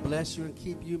the Lord bless you and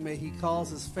keep you. May he cause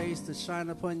his face to shine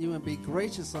upon you and be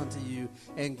gracious unto you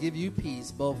and give you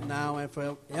peace both now and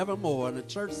forevermore. And the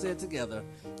church said together,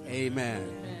 amen.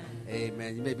 Amen.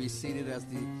 Amen. You may be seated as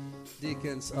the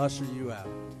deacons usher you out.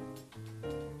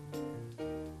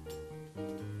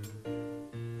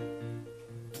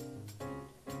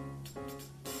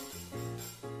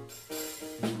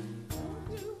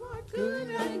 Good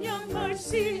and your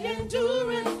mercy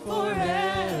endureth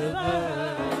forever.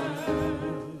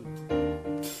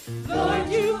 Lord,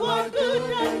 you are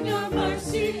good and your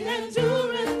mercy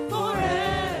endureth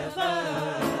forever.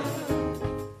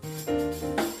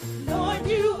 Lord,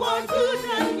 you are good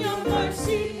and your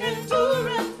mercy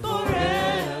endureth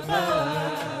forever.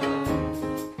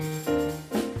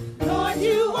 Lord,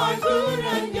 you are good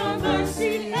and your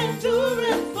mercy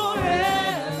endureth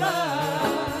forever.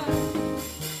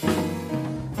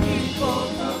 People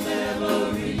from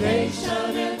every nation